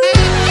you.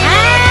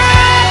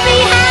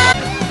 Happy.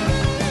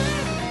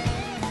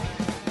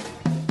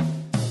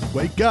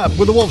 Wake up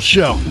with the Wolf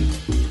Show.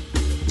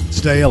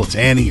 It's Dale, it's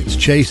Annie, it's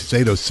Chase, it's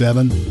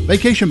 8:07.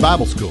 Vacation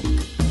Bible School.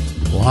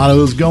 A lot of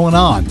those going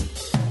on.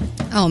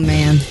 Oh,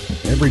 man.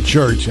 Every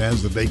church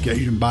has the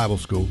Vacation Bible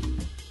School.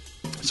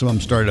 Some of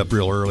them started up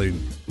real early,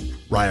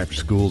 right after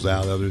school's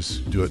out.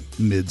 Others do it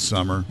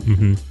midsummer.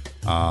 Mm-hmm.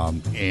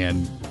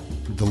 And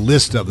the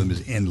list of them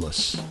is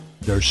endless.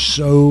 There's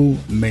so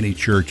many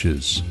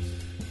churches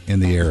in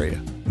the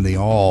area, and they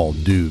all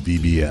do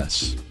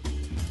VBS.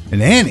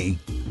 And Annie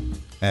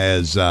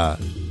has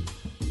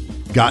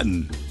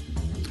gotten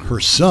her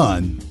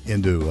son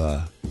into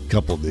a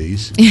couple of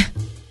these.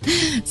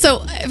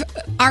 So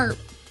our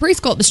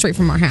preschool up the street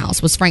from our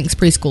house was Frank's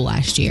preschool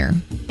last year,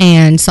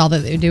 and saw that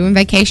they were doing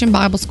Vacation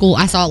Bible School.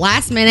 I saw it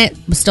last minute,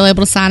 was still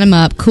able to sign him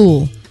up.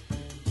 Cool.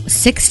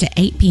 6 to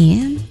 8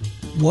 p.m.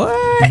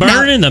 What?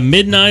 Burning the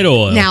midnight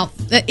oil. Now,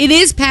 it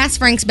is past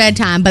Frank's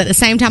bedtime, but at the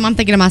same time, I'm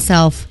thinking to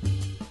myself,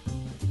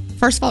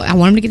 first of all, I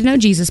want him to get to know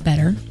Jesus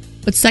better.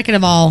 But second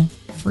of all,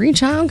 free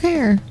child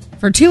care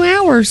for 2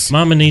 hours.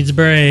 Mama needs a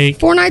break.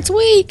 4 nights a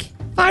week.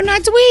 5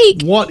 nights a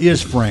week. What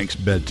is Frank's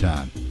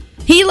bedtime?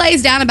 He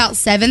lays down about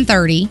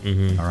 7:30.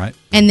 Mm-hmm. All right.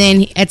 And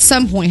then at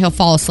some point, he'll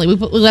fall asleep.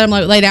 We let him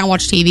lay down,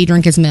 watch TV,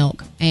 drink his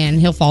milk, and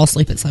he'll fall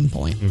asleep at some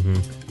point.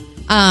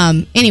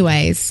 Mm-hmm.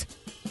 Anyways,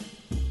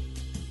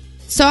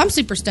 so I'm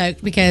super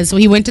stoked because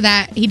he went to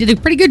that. He did a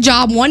pretty good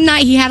job. One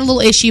night he had a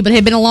little issue, but it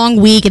had been a long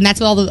week, and that's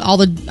what all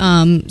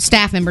the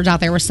staff members out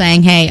there were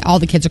saying. Hey, all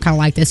the kids are kind of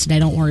like this today.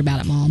 Don't worry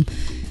about it, Mom.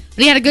 But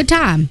he had a good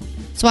time.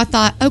 So I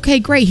thought, okay,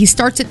 great. He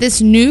starts at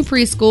this new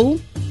preschool,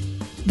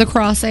 The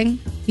Crossing.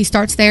 He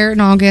starts there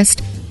in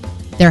August.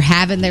 They're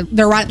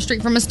right up the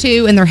street from us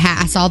too, and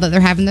I saw that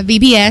they're having the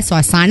VBS, so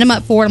I signed him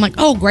up for it. I'm like,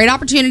 oh, great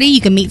opportunity.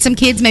 You can meet some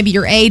kids maybe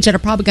your age that are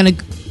probably going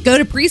to go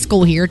to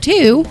preschool here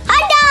too.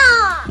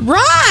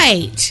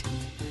 Right.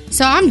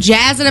 So I'm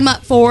jazzing him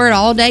up for it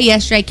all day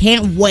yesterday.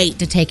 Can't wait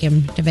to take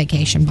him to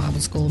Vacation Bible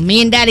School.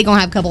 Me and Daddy going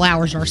to have a couple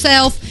hours to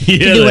ourselves.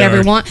 Yeah, to do whatever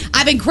we want.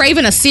 I've been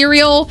craving a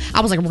cereal.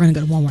 I was like, we're going to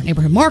go to Walmart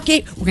Neighborhood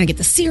Market. We're going to get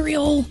the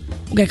cereal.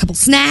 We'll get a couple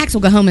snacks.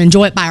 We'll go home and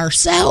enjoy it by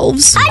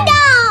ourselves.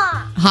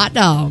 Hot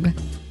dog.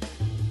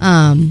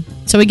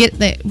 So we get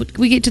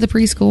to the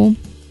preschool,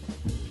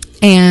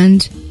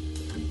 and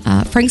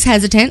Frank's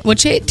hesitant,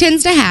 which it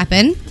tends to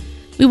happen.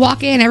 We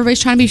walk in,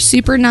 everybody's trying to be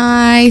super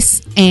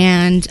nice,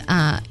 and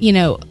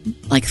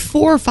like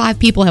 4 or 5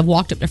 people have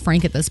walked up to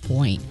Frank at this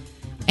point.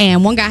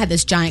 And one guy had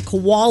this giant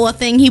koala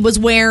thing he was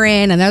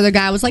wearing, and the other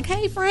guy was like,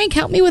 "Hey, Frank,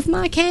 help me with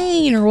my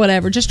cane," or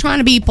whatever, just trying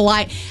to be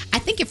polite. I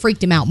think it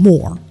freaked him out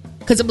more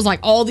because it was like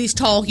all these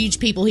tall, huge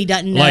people he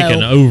doesn't know. Like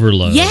an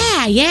overload.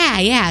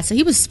 Yeah. So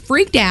he was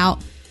freaked out.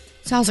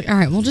 So I was like, all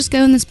right, we'll just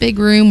go in this big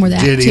room where the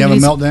activities... Did he have a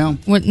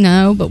meltdown?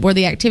 No, but where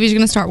the activities are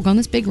going to start. We'll go in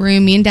this big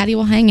room. Me and Daddy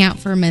will hang out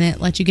for a minute,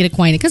 let you get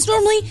acquainted. Because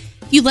normally,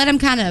 if you let him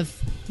kind of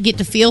get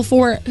to feel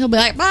for it, he'll be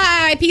like,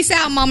 bye, peace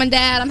out, Mom and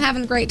Dad. I'm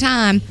having a great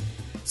time.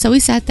 So we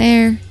sat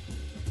there,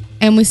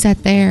 and we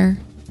sat there,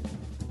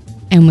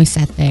 and we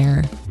sat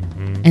there.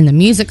 Mm-hmm. And the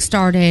music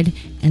started,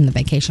 and the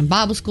Vacation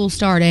Bible School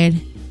started,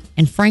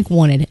 and Frank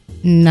wanted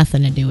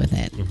nothing to do with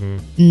it.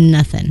 Mm-hmm.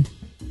 Nothing.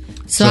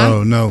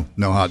 So no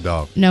hot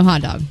dog. No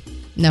hot dog.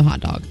 No hot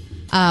dog.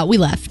 We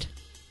left.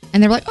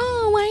 And they were like,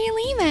 oh, why are you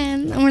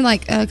leaving? And we're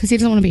like, because he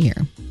doesn't want to be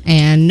here.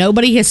 And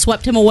nobody has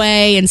swept him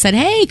away and said,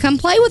 hey, come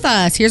play with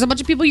us. Here's a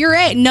bunch of people your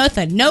age.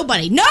 Nothing.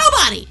 Nobody.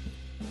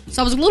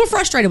 So I was a little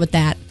frustrated with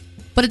that.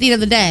 But at the end of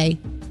the day,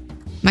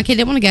 my kid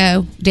didn't want to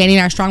go. Danny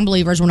and I are strong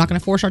believers. We're not going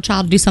to force our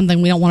child to do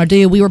something we don't want to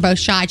do. We were both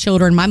shy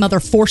children. My mother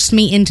forced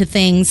me into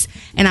things,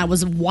 and I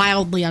was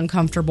wildly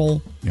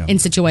uncomfortable in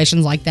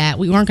situations like that.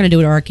 We weren't going to do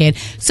it to our kid.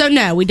 So,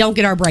 no, we don't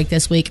get our break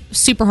this week.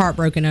 Super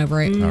heartbroken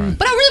over it. Right.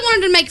 But I really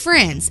wanted to make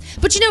friends.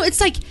 But,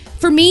 it's like,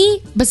 for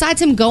me,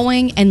 besides him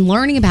going and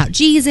learning about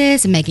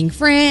Jesus and making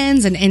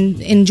friends and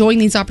enjoying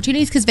these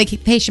opportunities, because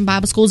Vacation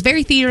Bible School is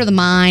very theater of the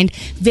mind,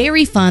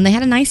 very fun. They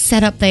had a nice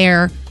setup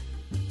there.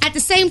 At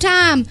the same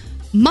time,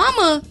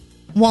 Mama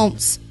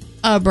wants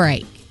a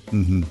break.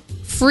 Mm-hmm.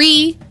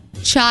 Free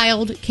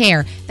child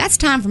care. That's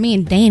time for me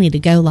and Danny to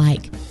go,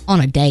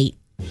 on a date.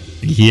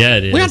 Yeah,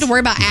 it is. We don't have to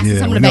worry about asking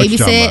someone to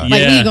babysit.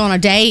 We go on a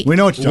date. We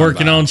know what you're talking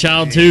Working on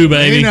child too,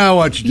 baby. We know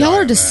what you're Y'all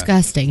are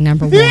disgusting,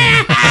 number one.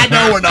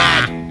 No, we're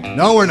not.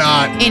 No, we're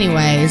not.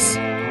 Anyways,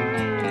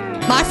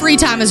 my free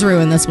time is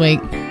ruined this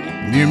week.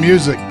 New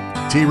music.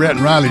 T-Rhett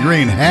and Riley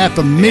Green, Half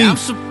of Me. I'm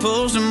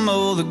supposed to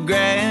mow the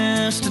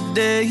grass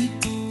today.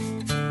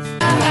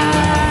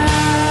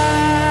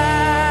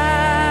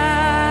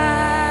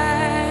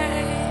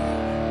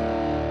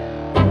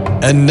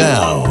 And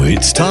now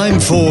it's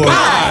time for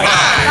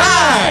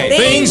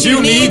Things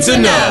You Need to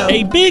Know.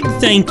 A big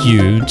thank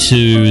you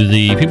to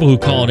the people who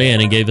called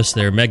in and gave us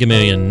their Mega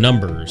Million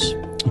numbers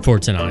for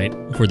tonight,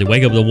 for the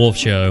Wake Up the Wolf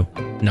Show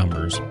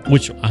numbers,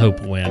 which I hope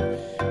win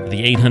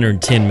the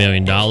 $810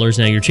 million.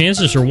 Now, your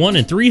chances are 1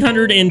 in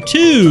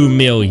 302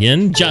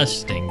 million,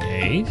 just in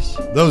case.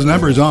 Those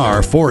numbers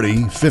are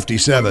 40,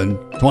 57,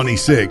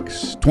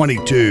 26,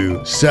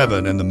 22,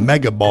 7, and the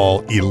Mega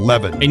Ball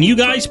 11. And you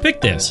guys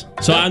picked this,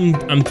 so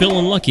I'm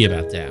feeling lucky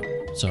about that.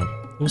 So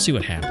we'll see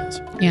what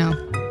happens. Yeah.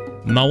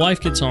 My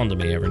wife gets on to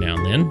me every now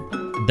and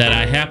then that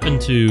I happen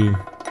to,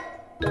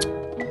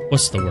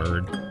 what's the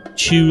word?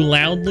 Chew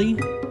loudly.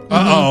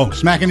 Uh-oh,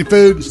 smacking your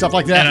food and stuff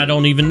like that. And I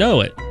don't even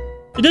know it.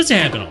 It doesn't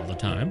happen all the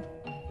time.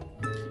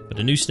 But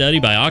a new study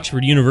by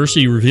Oxford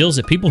University reveals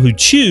that people who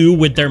chew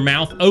with their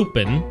mouth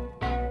open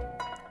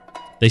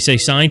They say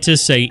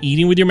scientists say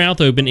eating with your mouth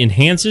open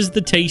enhances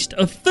the taste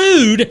of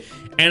food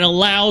and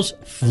allows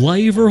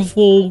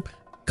flavorful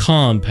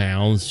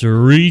compounds to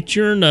reach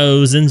your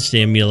nose and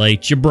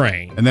stimulate your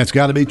brain. And that's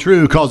got to be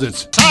true because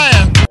it's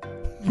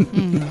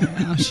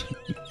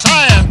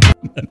Science.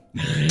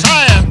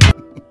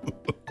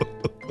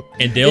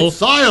 And Dale, It's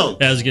science.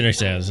 I was gonna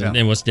say,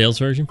 and what's Dale's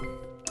version?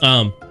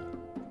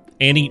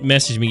 Andy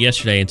messaged me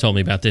yesterday and told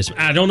me about this.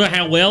 I don't know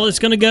how well it's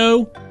gonna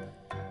go,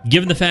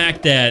 given the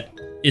fact that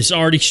it's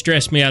already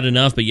stressed me out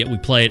enough, but yet we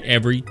play it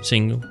every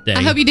single day.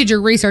 I hope you did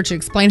your research to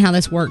explain how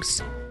this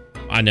works.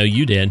 I know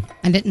you did.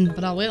 I didn't,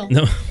 but I will.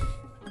 No.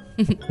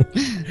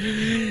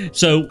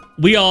 So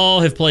we all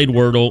have played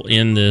Wordle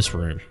in this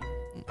room.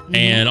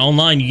 And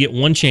online, you get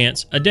one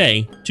chance a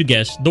day to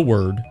guess the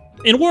word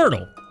in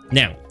Wordle.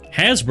 Now,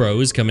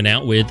 Hasbro is coming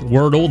out with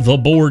Wordle the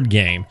board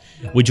game,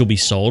 which will be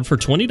sold for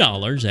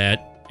 $20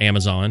 at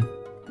Amazon,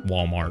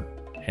 Walmart,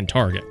 and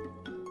Target.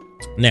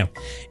 Now,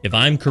 if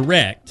I'm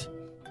correct,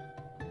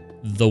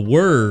 the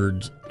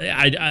word,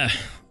 I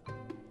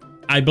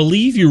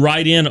believe you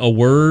write in a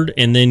word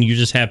and then you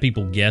just have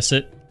people guess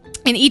it.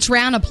 In each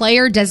round, a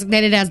player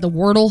designated as the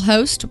Wordle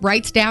host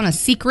writes down a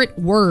secret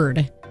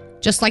word.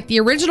 Just like the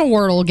original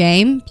Wordle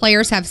game,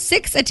 players have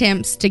 6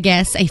 attempts to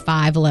guess a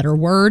 5-letter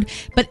word.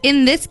 But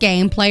in this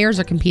game, players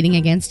are competing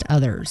against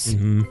others.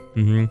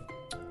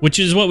 Which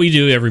is what we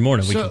do every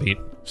morning. We So- compete.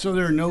 So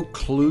there are no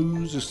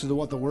clues as to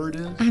what the word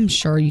is? I'm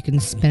sure you can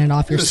spin it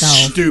off It's a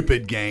yourself.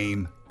 stupid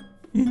game.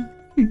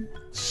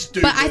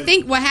 Stupid. But I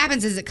think what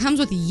happens is it comes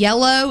with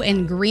yellow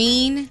and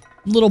green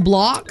little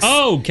blocks.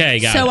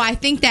 Okay, got So it. I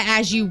think that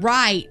as you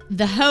write,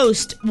 the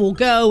host will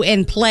go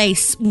and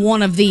place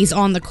one of these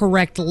on the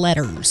correct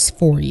letters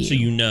for you. So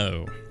you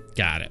know.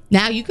 Got it.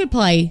 Now you could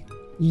play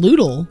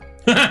Loodle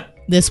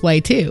this way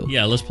too.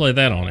 Yeah, let's play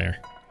that on air.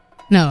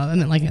 No, I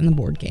meant like in the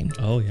board game.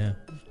 Oh, yeah.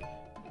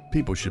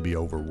 People should be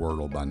over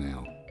Wordle by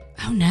now.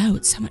 Oh no,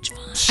 it's so much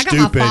fun. Stupid. I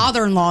got my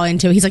father-in-law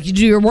into it. He's like, "You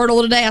do your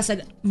Wordle today?" I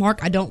said,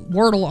 "Mark, I don't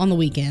Wordle on the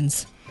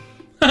weekends."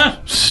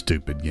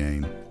 Stupid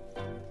game.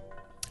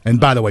 And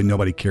by the way,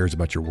 nobody cares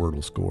about your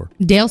Wordle score.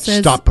 Dale says,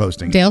 Stop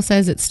posting. Dale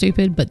says it's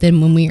stupid, but then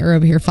when we are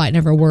over here fighting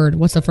over a word,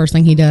 what's the first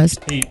thing he does?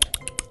 He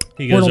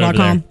goes over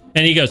there.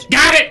 And he goes,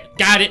 got it!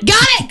 Got it!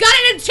 Got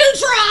it in 2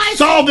 tries!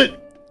 Solved it!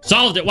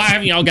 Solved it! Why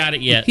haven't y'all got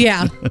it yet?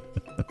 Yeah.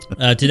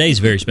 Today's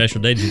a very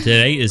special day.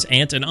 Today is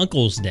Aunt and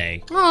Uncle's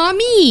Day. Aw,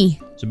 me.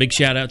 So big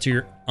shout out to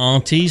your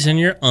aunties and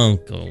your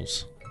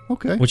uncles.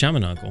 Okay. Which I'm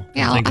an uncle.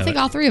 Yeah, I of think it.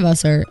 all 3 of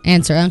us are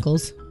aunts or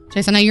uncles.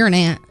 Jason, I know you're an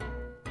aunt.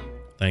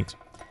 Thanks.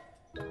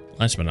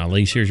 Last but not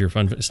least, here's your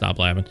fun. Stop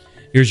laughing.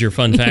 Here's your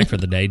fun fact for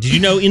the day. Did you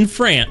know in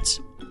France,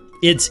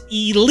 it's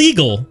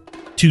illegal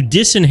to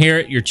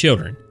disinherit your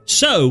children?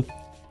 So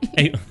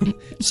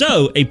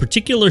a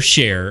particular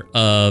share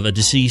of a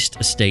deceased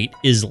estate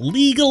is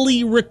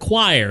legally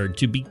required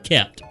to be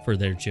kept for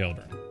their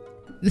children.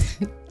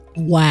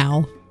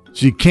 Wow.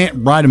 So you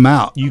can't write them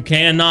out. You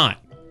cannot.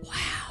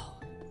 Wow.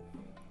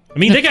 I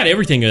mean, they got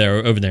everything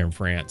over there in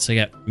France. They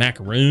got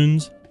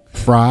macaroons,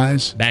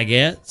 Fries,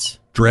 baguettes,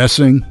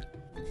 dressing.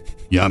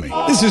 Yummy.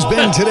 This has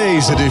been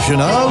today's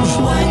edition of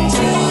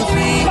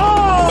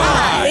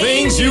 5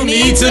 Things You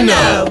Need to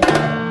Know.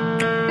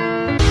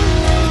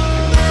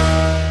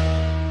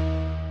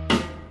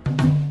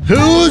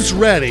 Who's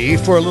ready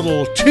for a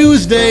little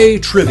Tuesday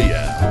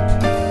trivia?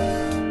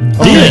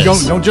 Okay,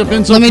 don't jump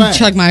in so Let me fast.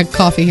 chug my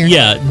coffee here.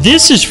 Yeah,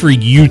 this is for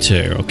you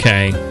two,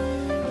 okay?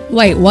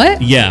 Wait,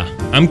 what? Yeah,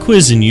 I'm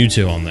quizzing you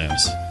two on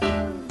this.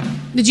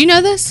 Did you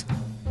know this?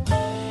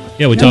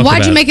 Yeah, we Then talked why'd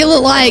about you it. make it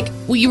look like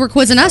you were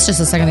quizzing us just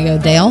a second ago,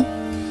 Dale?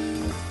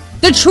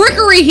 The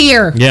trickery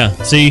here. Yeah,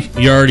 see,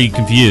 you're already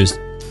confused.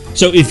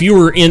 So if you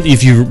were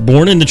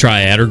born in the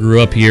Triad or grew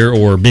up here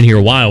or been here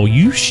a while,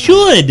 you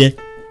should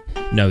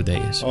know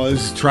these. Oh,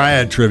 this is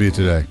Triad trivia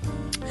today.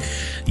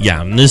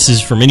 Yeah, and this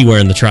is from anywhere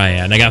in the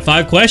Triad. And I got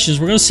 5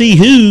 questions. We're going to see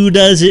who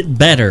does it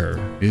better.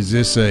 Is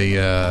this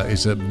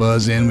a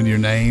buzz in with your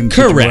name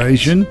Correct.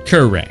 situation?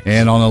 Correct.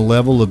 And on a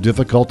level of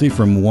difficulty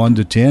from 1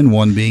 to 10,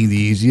 1 being the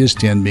easiest,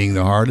 10 being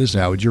the hardest,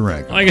 how would you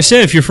rank? Like I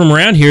said, if you're from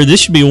around here, this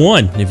should be a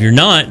 1. If you're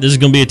not, this is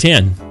going to be a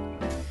 10.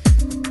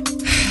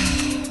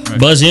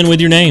 Buzz in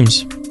with your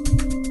names.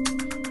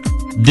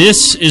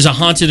 This is a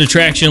haunted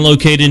attraction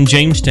located in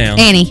Jamestown.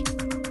 Annie.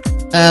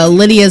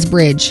 Lydia's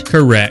Bridge.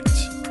 Correct.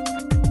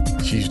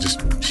 She's just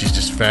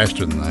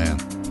faster than I am.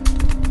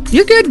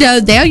 You're good,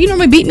 though, Dale. You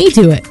normally beat me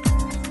to it.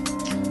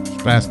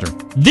 Faster.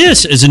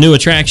 This is a new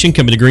attraction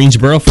coming to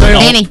Greensboro. For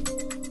Annie.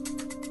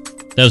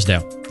 That was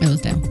Dale. That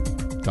was Dale.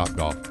 Top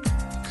Golf.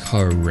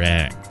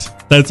 Correct.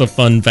 That's a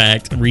fun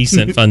fact.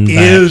 Recent fun fact.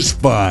 Is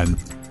fun.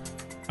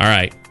 All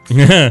right.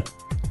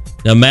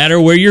 No matter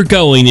where you're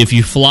going, if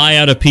you fly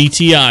out of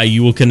PTI,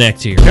 you will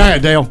connect here. Yeah,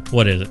 Dale.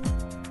 What is it?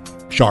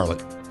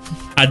 Charlotte.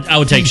 I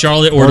would take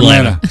Charlotte or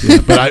Atlanta. Yeah,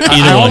 but I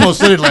Either one. almost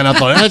said Atlanta. I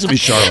thought it has to be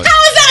Charlotte.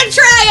 How is that a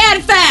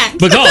triad fact?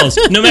 Because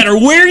no matter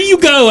where you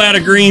go out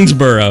of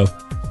Greensboro,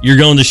 you're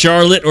going to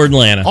Charlotte or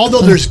Atlanta.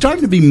 Although there's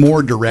starting to be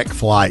more direct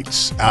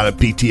flights out of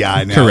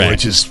PTI now, Correct.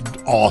 which is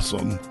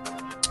awesome.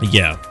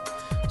 Yeah.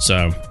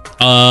 So,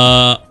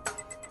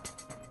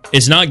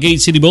 it's not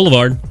Gate City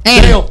Boulevard.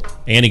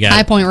 Annie got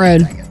High Point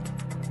Road.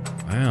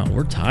 Wow,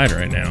 we're tied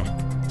right now.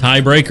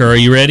 Tiebreaker, are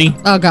you ready?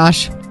 Oh,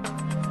 gosh.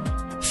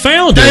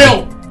 Found it.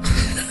 Dale!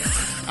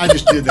 I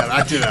just did that.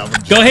 I did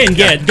that. Go ahead and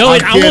get. Go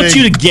ahead. I want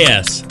you to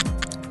guess.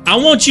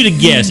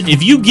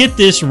 If you get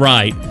this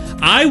right,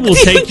 I will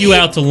take you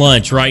out to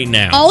lunch right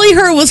now. All he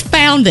heard was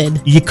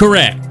founded. You're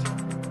correct.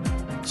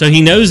 So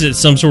he knows it's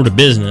some sort of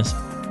business.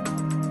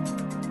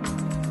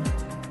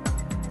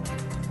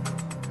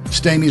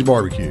 Stamey's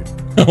Barbecue.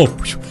 Oh.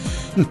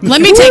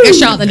 Let me take a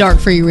shot in the dark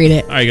before you read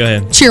it. All right, go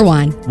ahead.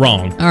 Cheerwine.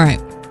 Wrong. All right.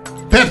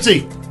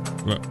 Pepsi.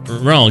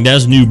 Wrong.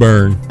 That's New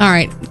Bern. All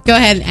right. Go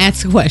ahead and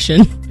ask a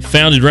question.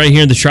 Founded right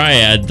here in the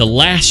Triad. The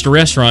last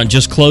restaurant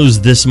just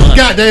closed this month.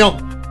 Got Dale.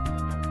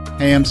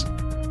 Hams.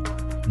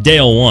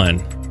 Dale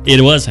won.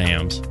 It was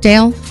Hams.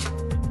 Dale.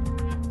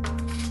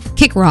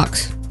 Kick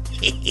Rocks.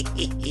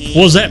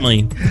 What does that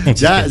mean? Is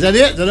that it?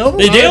 Is that over?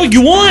 Hey, Dale,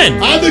 you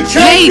won. I'm the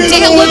Hey, champion.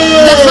 Dale, look,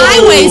 the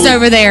highway's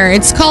over there.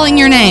 It's calling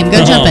your name.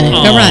 Go jump in it.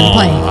 Go run.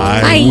 Play.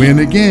 I win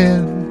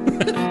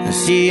again.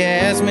 She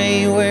asked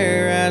me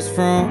where I was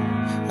from.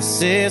 I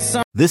said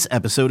something. This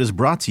episode is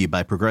brought to you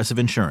by Progressive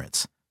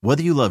Insurance.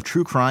 Whether you love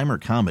true crime or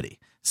comedy,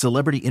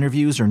 celebrity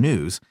interviews or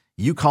news,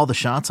 you call the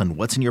shots on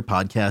what's in your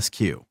podcast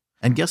queue.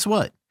 And guess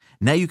what?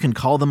 Now you can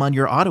call them on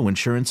your auto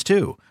insurance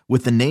too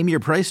with the Name Your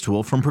Price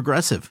tool from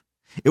Progressive.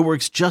 It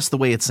works just the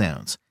way it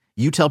sounds.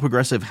 You tell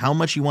Progressive how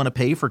much you want to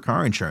pay for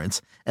car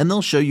insurance, and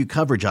they'll show you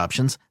coverage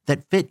options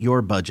that fit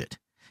your budget.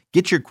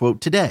 Get your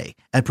quote today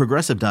at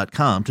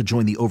Progressive.com to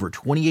join the over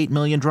 28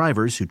 million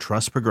drivers who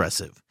trust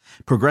Progressive.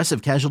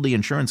 Progressive Casualty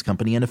Insurance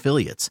Company and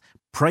Affiliates.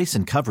 Price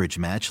and coverage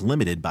match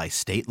limited by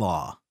state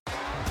law.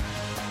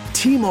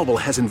 T-Mobile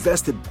has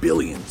invested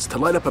billions to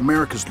light up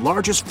America's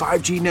largest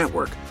 5G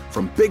network,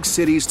 from big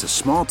cities to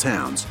small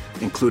towns,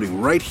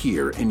 including right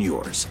here in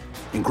yours.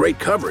 And great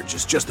coverage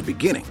is just the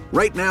beginning.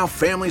 Right now,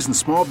 families and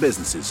small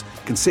businesses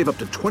can save up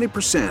to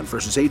 20%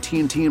 versus AT&T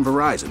and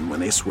Verizon when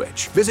they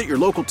switch. Visit your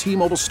local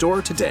T-Mobile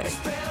store today.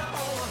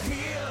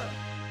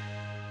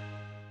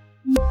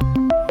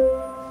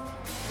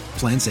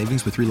 Plan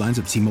savings with 3 lines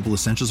of T-Mobile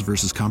Essentials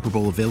versus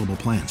comparable available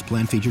plans.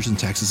 Plan features and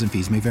taxes and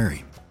fees may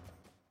vary.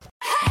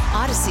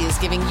 Odyssey is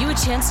giving you a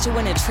chance to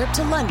win a trip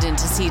to London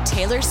to see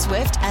Taylor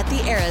Swift at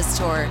the Eras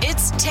Tour.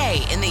 It's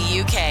Tay in the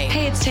UK.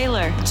 Hey, it's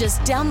Taylor.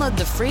 Just download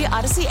the free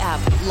Odyssey app,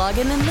 log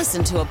in and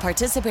listen to a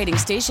participating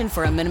station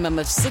for a minimum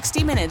of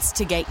 60 minutes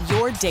to get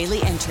your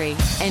daily entry.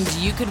 And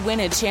you could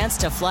win a chance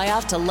to fly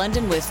off to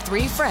London with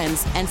 3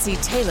 friends and see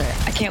Taylor.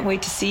 I can't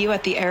wait to see you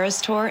at the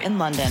Eras Tour in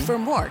London. For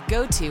more,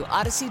 go to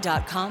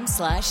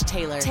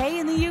odyssey.com/Taylor. Tay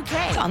in the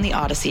UK. It's on the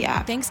Odyssey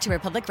app. Thanks to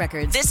Republic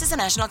Records. This is a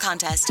national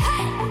contest.